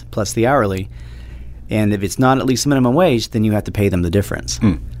tips plus the hourly. And if it's not at least the minimum wage, then you have to pay them the difference.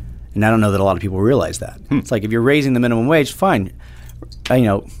 And I don't know that a lot of people realize that. It's like if you're raising the minimum wage, fine,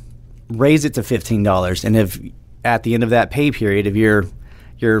 raise it to $15. And if at the end of that pay period, if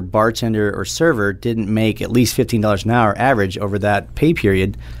your bartender or server didn't make at least $15 an hour average over that pay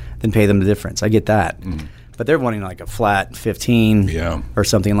period, then pay them the difference. I get that. But they're wanting like a flat 15 or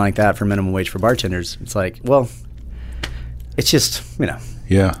something like that for minimum wage for bartenders. It's like, well, it's just,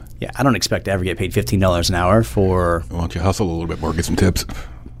 Yeah. Yeah, I don't expect to ever get paid $15 an hour for. Why don't you hustle a little bit more, get some tips?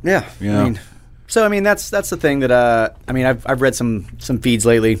 Yeah. That's the thing that I've read some feeds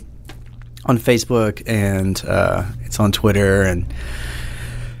lately on Facebook and it's on Twitter, and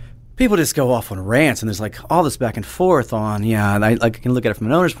people just go off on rants, and there's like all this back and forth on and I can look at it from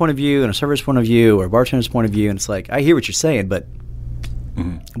an owner's point of view and a server's point of view or a bartender's point of view, and it's like I hear what you're saying, but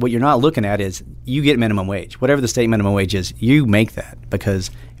what you're not looking at is you get minimum wage. Whatever the state minimum wage is, you make that,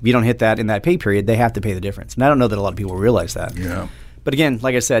 because if you don't hit that in that pay period, they have to pay the difference. And I don't know that a lot of people realize that. Yeah. But again,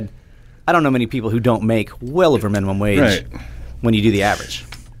 like I said, I don't know many people who don't make well over minimum wage when you do the average.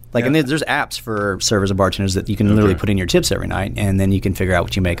 And there's apps for servers and bartenders that you can literally put in your tips every night, and then you can figure out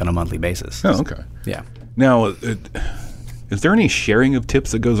what you make on a monthly basis. Oh, okay. Yeah. Now, is there any sharing of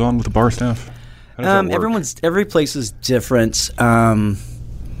tips that goes on with the bar staff? How does that work? Every place is different.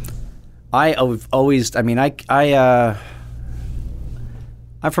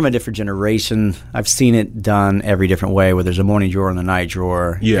 I'm from a different generation. I've seen it done every different way, where there's a morning drawer and a night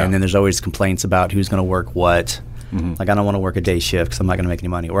drawer. Yeah. And then there's always complaints about who's going to work what. Like, I don't want to work a day shift because I'm not going to make any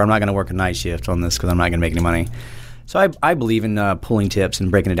money. Or I'm not going to work a night shift on this because I'm not going to make any money. So I believe in pulling tips and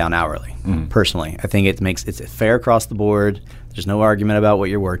breaking it down hourly, personally. I think it's fair across the board. There's no argument about what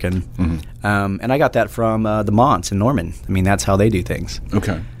you're working. And I got that from the Monts in Norman. I mean, that's how they do things.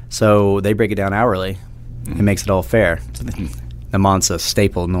 Okay. So they break it down hourly. It makes it all fair. So the Mont's a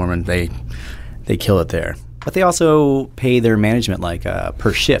staple in Norman. They kill it there. But they also pay their management like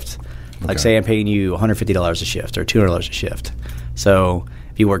per shift. Like, say I'm paying you $150 a shift or $200 a shift. So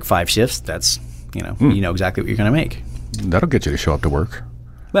if you work 5 shifts, that's, you know exactly what you're going to make. That'll get you to show up to work.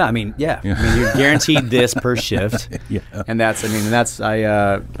 Well, I mean, yeah. I mean, you're guaranteed this per shift. And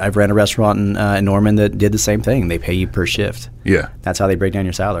I've ran a restaurant in Norman that did the same thing. They pay you per shift. Yeah. That's how they break down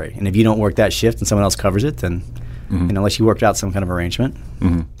your salary. And if you don't work that shift and someone else covers it, then, unless you worked out some kind of arrangement.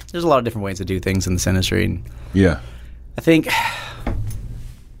 There's a lot of different ways to do things in this industry. And,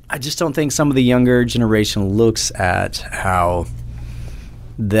 I just don't think some of the younger generation looks at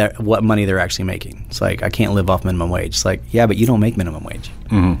what money they're actually making. It's like, I can't live off minimum wage. It's like, yeah, but you don't make minimum wage.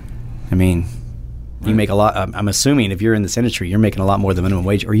 Mm-hmm. I mean, you make a lot. I'm assuming if you're in this industry, you're making a lot more than minimum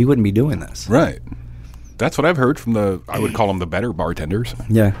wage, or you wouldn't be doing this. Right. That's what I've heard from I would call them the better bartenders.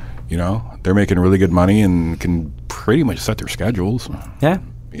 Yeah. You know, they're making really good money and can pretty much set their schedules. Yeah.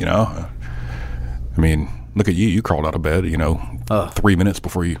 You know, I mean, look at you. You crawled out of bed, 3 minutes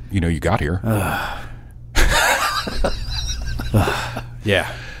before you got here.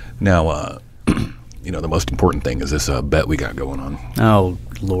 Yeah. Now, the most important thing is this bet we got going on. Oh,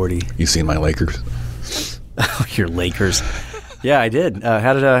 Lordy. You seen my Lakers? Your Lakers. Yeah, I did.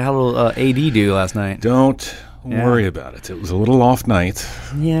 How did AD do last night? Don't worry about it. It was a little off night.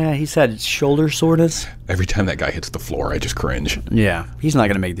 Yeah, he's had shoulder soreness. Every time that guy hits the floor, I just cringe. Yeah, he's not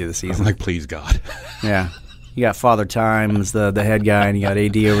going to make it through the season. I'm like, please, God. Yeah. You got Father Time's the head guy, and you got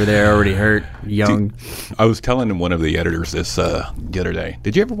AD over there already hurt, young. Dude, I was telling one of the editors this the other day.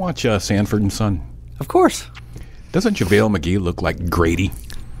 Did you ever watch Sanford and Son? Of course. Doesn't JaVale McGee look like Grady?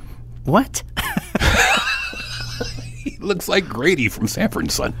 What? He looks like Grady from Sanford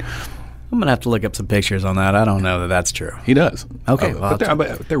and Son. I'm going to have to look up some pictures on that. I don't know that that's true. He does. Okay.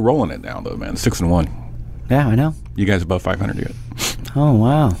 But they're rolling it now, though, man. 6-1. Yeah, I know. You guys above 500 yet? Oh,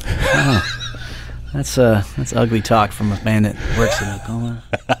 wow. That's ugly talk from a man that works in Oklahoma.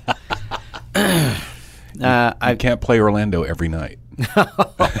 I can't play Orlando every night.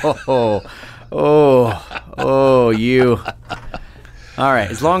 You. All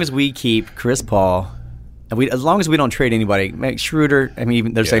right. As long as we keep Chris Paul, as long as we don't trade anybody, Schroeder. I mean,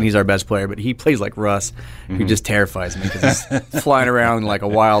 even they're saying he's our best player, but he plays like Russ, who just terrifies me because he's flying around like a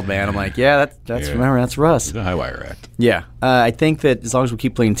wild man. I'm like, remember that's Russ. He's a high wire act. Yeah, I think that as long as we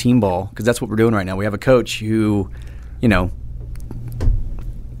keep playing team ball, because that's what we're doing right now. We have a coach who,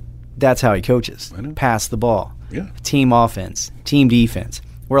 that's how he coaches. Pass the ball. Yeah. Team offense, team defense.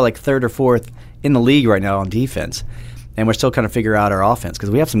 We're like third or fourth in the league right now on defense. And we're still kind of figure out our offense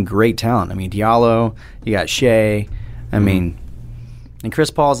because we have some great talent. I mean, Diallo, you got Shea. I mean, and Chris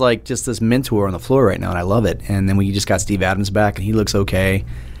Paul's like just this mentor on the floor right now, and I love it. And then we just got Steve Adams back, and he looks okay.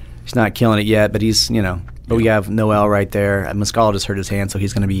 He's not killing it yet, but he's, but we have Noel right there. Muscala just hurt his hand, so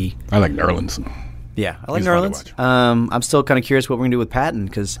he's going to be. I like Nerlens. Yeah, I like Nerlens. I'm still kind of curious what we're going to do with Patton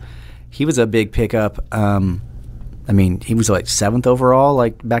because he was a big pickup. I mean, he was like 7th overall,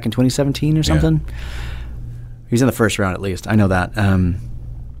 like back in 2017 or something. Yeah. He was in the first round at least. I know that.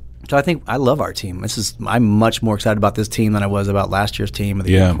 So I think I love our team. I'm much more excited about this team than I was about last year's team or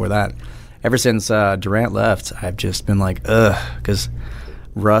the year before that. Ever since Durant left, I've just been like, ugh, because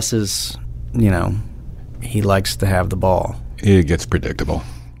Russ is, he likes to have the ball. It gets predictable.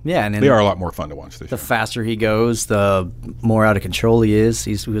 Yeah, and they are a lot more fun to watch this year. The faster he goes, the more out of control he is.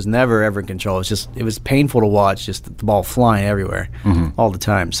 He was never ever in control. It was painful to watch, just the ball flying everywhere all the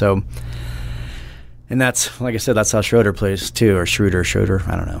time. So. And that's, like I said, that's how Schroeder plays, too, or Schroeder,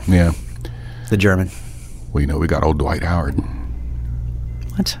 I don't know. Yeah. The German. Well, we got old Dwight Howard.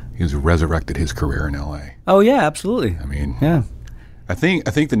 What? He's resurrected his career in L.A. Oh, yeah, absolutely. I mean, yeah. I think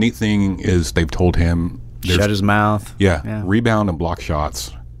the neat thing is they've told him... Shut his mouth. Yeah, rebound and block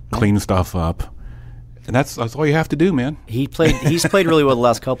shots, clean stuff up. And that's all you have to do, man. He's played really well the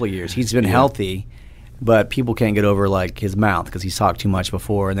last couple of years. He's been healthy. But people can't get over like his mouth because he's talked too much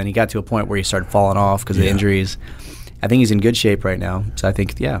before, and then he got to a point where he started falling off because of injuries. I think he's in good shape right now. So I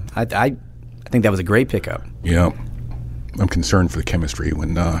think, I think that was a great pickup. Yeah, I'm concerned for the chemistry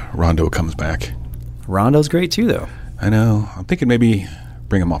when Rondo comes back. Rondo's great too, though. I know. I'm thinking maybe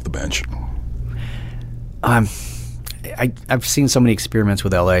bring him off the bench. I've seen so many experiments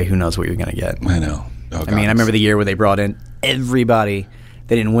with LA. Who knows what you're going to get? I know. Oh, I mean, I remember the year where they brought in everybody.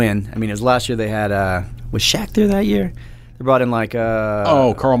 They didn't win. I mean, it was last year they had was Shaq there that year? They brought in like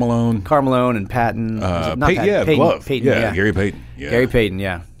Karl Malone and Patton. Peyton, Glove. Gary Payton. Yeah. Gary Payton,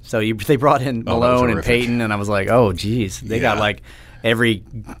 yeah. So they brought in Malone and Payton, and I was like, oh, geez. They got like every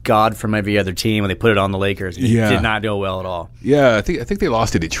god from every other team, and they put it on the Lakers. It did not go well at all. Yeah, I think they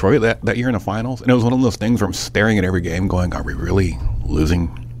lost to Detroit that year in the finals, and it was one of those things where I'm staring at every game going, are we really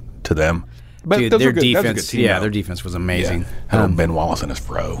losing to them? But dude, their defense, their defense was amazing. Yeah. Ben Wallace and his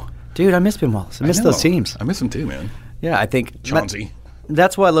fro. Dude, I miss Ben Wallace. I miss those teams. I miss them too, man. Yeah, I think Chauncey.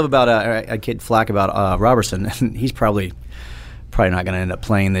 That's what I love about I kid flack about Robertson. He's probably not going to end up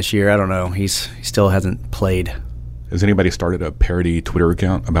playing this year. I don't know. He still hasn't played. Has anybody started a parody Twitter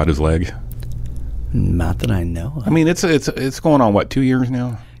account about his leg? Not that I know of. I mean, it's going on, 2 years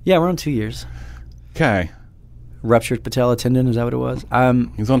now? Yeah, we're on 2 years. Okay. ruptured patella tendon. Is that what it was?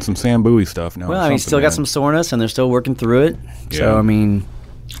 He's on some Sam Bowie stuff now. Well, he's still got some soreness, and they're still working through it. Yeah. So I mean,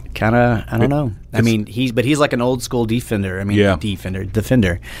 kind of, I don't know. I mean, he's like an old school defender. I mean,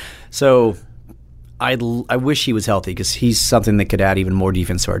 defender. So I wish he was healthy because he's something that could add even more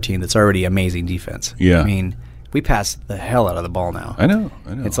defense to our team. That's already amazing defense. Yeah. I mean, we pass the hell out of the ball now. I know.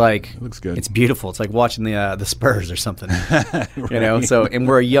 It's like it looks good. It's beautiful. It's like watching the Spurs or something. You know. So and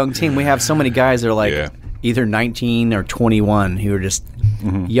we're a young team. We have so many guys that are like either 19 or 21 who are just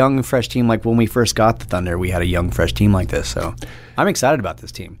young, fresh team. Like when we first got the Thunder, we had a young, fresh team like this. So I'm excited about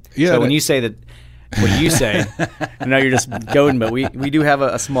this team. Yeah. So when you say that. What you say, I know you're just goading, but we do have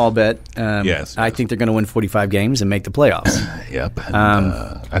a small bet. Yes. I think they're going to win 45 games and make the playoffs. Yep.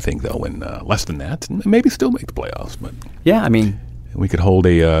 I think they'll win less than that and maybe still make the playoffs. But yeah, I mean, we could hold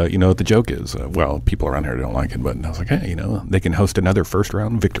a, you know what the joke is? Well, people around here don't like it, but I was like, hey, you know, they can host another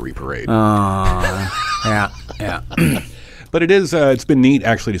first-round victory parade. Yeah. But it's been neat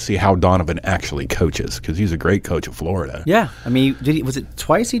actually to see how Donovan actually coaches because he's a great coach of Florida. Yeah, I mean, was it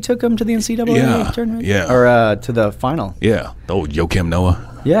twice he took him to the NCAA tournament? Yeah, or to the final. Yeah, Joakim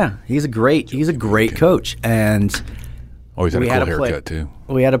Noah. Yeah, he's a great coach, and always had a cool haircut too.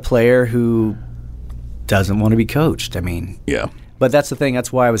 We had a player who doesn't want to be coached. I mean, yeah. But that's the thing.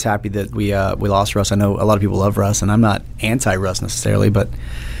 That's why I was happy that we lost Russ. I know a lot of people love Russ, and I'm not anti-Russ necessarily, but.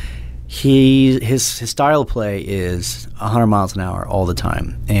 His style of play is 100 miles an hour all the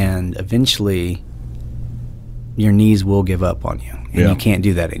time, and eventually your knees will give up on you, and you can't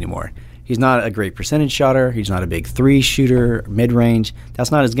do that anymore. He's not a great percentage shotter. He's not a big three shooter, mid-range.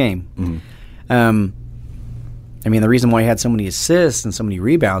 That's not his game. Mm-hmm. I mean, the reason why he had so many assists and so many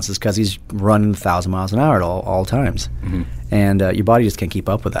rebounds is because he's running 1,000 miles an hour at all times, and your body just can't keep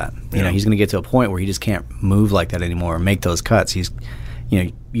up with that. You know, he's going to get to a point where he just can't move like that anymore or make those cuts.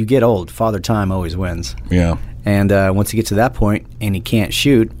 You get old. Father Time always wins. Yeah. And once you get to that point and he can't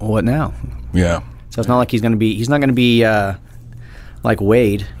shoot, what now? Yeah. So it's not like he's not going to be like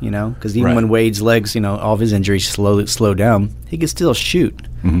Wade, you know, because even when Wade's legs, you know, all of his injuries slow down, he can still shoot,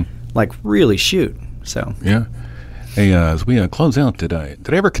 like really shoot. So yeah. Hey, as we close out, did I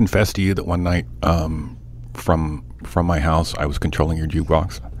ever confess to you that one night from my house I was controlling your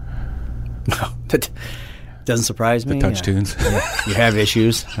jukebox? No. Doesn't surprise me. The touch tunes. You have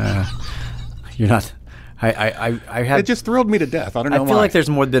issues. You're not. I had. It just thrilled me to death. I don't know. I feel like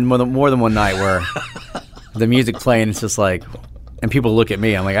there's more than one night where the music playing. It's just like, and people look at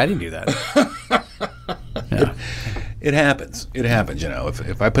me. I'm like, I didn't do that. Yeah. It happens. It happens. You know,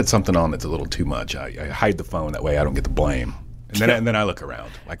 if I put something on that's a little too much, I hide the phone. That way, I don't get the blame. And then I look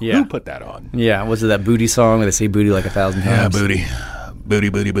around. Like, who put that on? Yeah. Was it that booty song where they say booty like 1,000 times? Yeah, booty. Booty,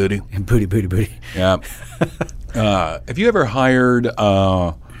 booty, booty. Booty. Yeah. Have you ever hired,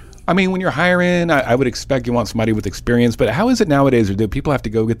 I mean, when you're hiring, I would expect you want somebody with experience, but how is it nowadays? Or do people have to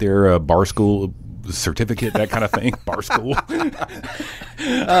go get their bar school certificate, that kind of thing? Bar school?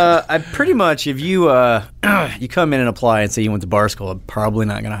 I pretty much, if you you come in and apply and say you went to bar school, I'm probably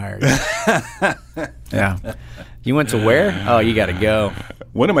not going to hire you. Yeah. You went to where? Oh, you got to go.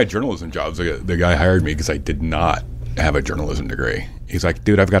 One of my journalism jobs, the guy hired me because I did not have a journalism degree. He's like,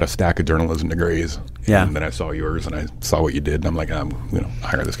 dude, I've got a stack of journalism degrees. Yeah. And then I saw yours and I saw what you did. And I'm like, I'm going to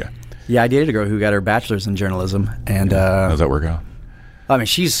hire this guy. Yeah, I dated a girl who got her bachelor's in journalism. And how does that work out? I mean,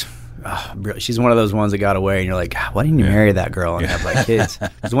 she's one of those ones that got away. And you're like, why didn't you marry that girl and have like kids?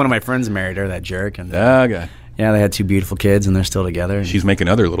 Because one of my friends married her, that jerk. And okay. Yeah, they had 2 beautiful kids and they're still together. She's making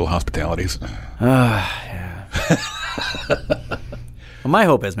other little hospitalities. Yeah. Well, my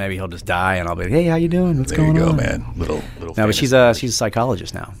hope is maybe he'll just die, and I'll be like, "Hey, how you doing? What's going on?" There you go, man. Little. No, but she's a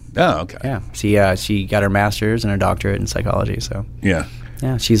psychologist now. Oh, okay. Yeah, she got her master's and her doctorate in psychology. So yeah,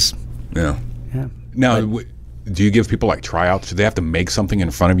 she's yeah. Now, do you give people like tryouts? Do they have to make something in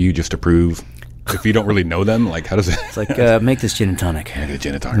front of you just to prove? If you don't really know them, like how does it? It's like make this gin and tonic. Make a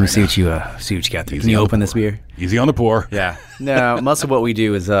gin and tonic. Let me see what you got there. Can you open this beer? Easy on the pour. Yeah. No, most of what we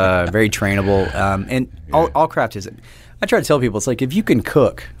do is very trainable, and all craft is. I try to tell people, it's like if you can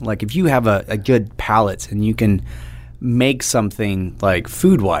cook, like if you have a good palate and you can make something like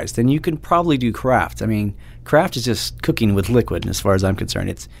food-wise, then you can probably do craft. I mean, craft is just cooking with liquid as far as I'm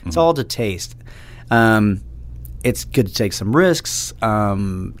concerned. It's all to taste. It's good to take some risks,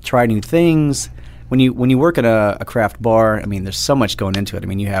 try new things. When you work at a craft bar, I mean, there's so much going into it. I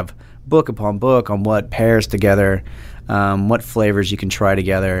mean, you have book upon book on what pairs together, what flavors you can try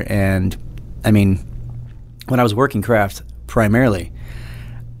together. And, I mean, when I was working craft primarily,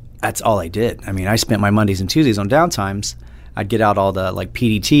 that's all I did. I mean, I spent my Mondays and Tuesdays on downtimes. I'd get out all the, like,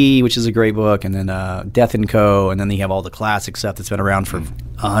 PDT, which is a great book, and then Death & Co., and then you have all the classic stuff that's been around for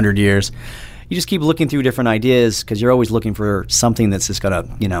 100 years. you just keep looking through different ideas because you're always looking for something that's just going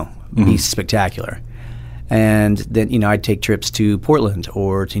to, be spectacular. And then, I'd take trips to Portland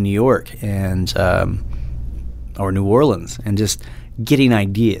or to New York and or New Orleans and just getting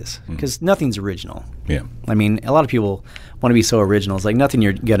ideas because nothing's original. Yeah. I mean, a lot of people want to be so original. It's like nothing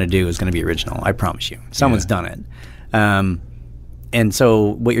you're going to do is going to be original. I promise you. Someone's done it. And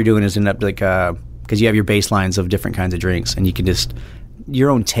so what you're doing is end up like, because you have your baselines of different kinds of drinks and you can just,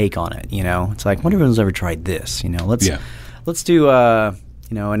 your own take on it, It's like, wonder if anyone's ever tried this, Let's do,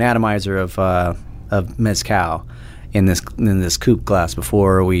 an atomizer of mezcal in this coupe glass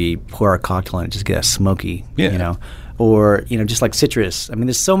before we pour our cocktail in it, just get a smoky, or just like citrus. I mean,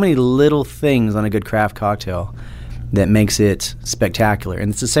 there's so many little things on a good craft cocktail that makes it spectacular.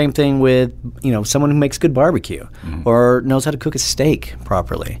 And it's the same thing with someone who makes good barbecue or knows how to cook a steak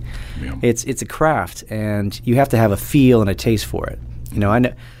properly. Yeah. It's a craft, and you have to have a feel and a taste for it.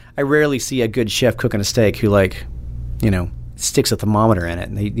 I rarely see a good chef cooking a steak who sticks a thermometer in it,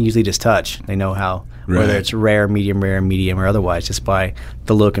 and they usually just touch. They know how, whether it's rare, medium, or otherwise, just by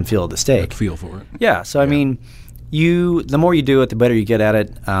the look and feel of the steak. That feel for it. Yeah. So I mean, the more you do it, the better you get at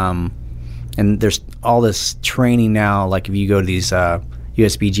it. And there's all this training now. Like if you go to these,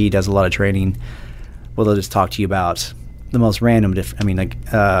 USBG does a lot of training. Well, they'll just talk to you about the most random.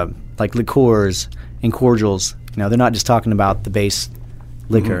 Like liqueurs and cordials. They're not just talking about the base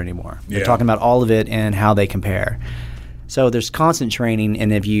liquor anymore. They're talking about all of it and how they compare. So there's constant training,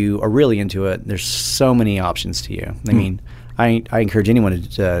 and if you are really into it, there's so many options to you. I mean, I encourage anyone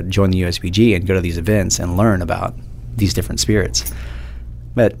to join the USBG and go to these events and learn about these different spirits.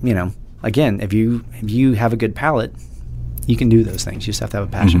 But again, if you have a good palate, you can do those things. You just have to have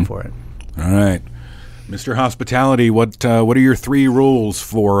a passion for it. All right, Mr. Hospitality, what are your 3 rules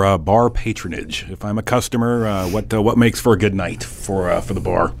for bar patronage? If I'm a customer, what makes for a good night for the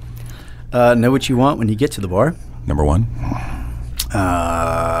bar? Know what you want when you get to the bar. Number 1.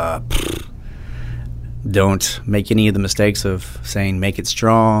 Don't make any of the mistakes of saying make it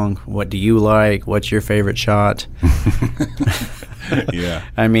strong. What do you like? What's your favorite shot? Yeah.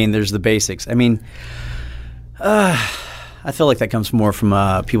 I mean, there's the basics. I mean, I feel like that comes more from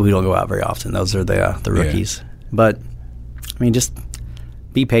people who don't go out very often. Those are the rookies. Yeah. But I mean, just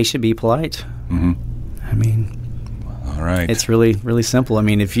be patient, be polite. Mm-hmm. I mean, all right. It's really, really simple. I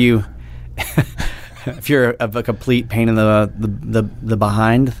mean, if you're a complete pain in the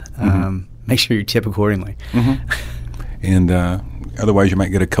behind, make sure you tip accordingly. Mm-hmm. And otherwise, you might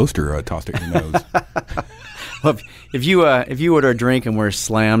get a coaster tossed at your nose. Well, if you order a drink and we're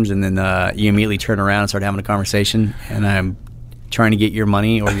slammed, and then you immediately turn around and start having a conversation, and I'm trying to get your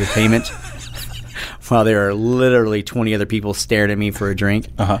money or your payment, while there are literally 20 other people staring at me for a drink,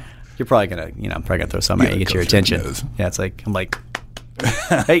 you're probably gonna, I'm probably gonna throw something at you, get your attention. Yeah, I'm like.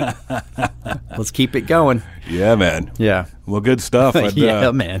 Hey, let's keep it going. Yeah, man. Yeah. Well, good stuff. Yeah,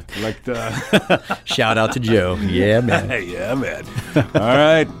 man. Shout out to Joe. Yeah, man. Yeah, man. All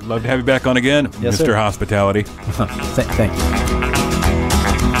right. Love to have you back on again, yes, Mr. Sir. Hospitality. Thank you.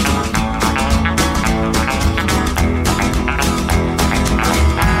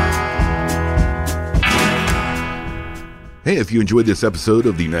 Hey, if you enjoyed this episode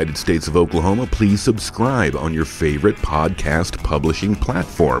of the United States of Oklahoma, please subscribe on your favorite podcast publishing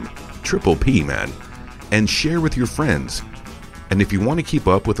platform, Triple P, man, and share with your friends. And if you want to keep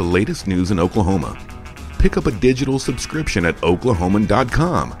up with the latest news in Oklahoma, pick up a digital subscription at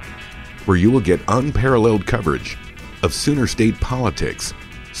oklahoman.com, where you will get unparalleled coverage of Sooner State politics,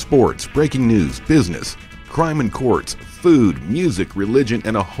 sports, breaking news, business, crime and courts, food, music, religion,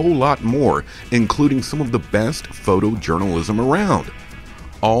 and a whole lot more, including some of the best photojournalism around.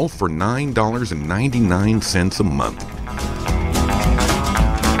 All for $9.99 a month.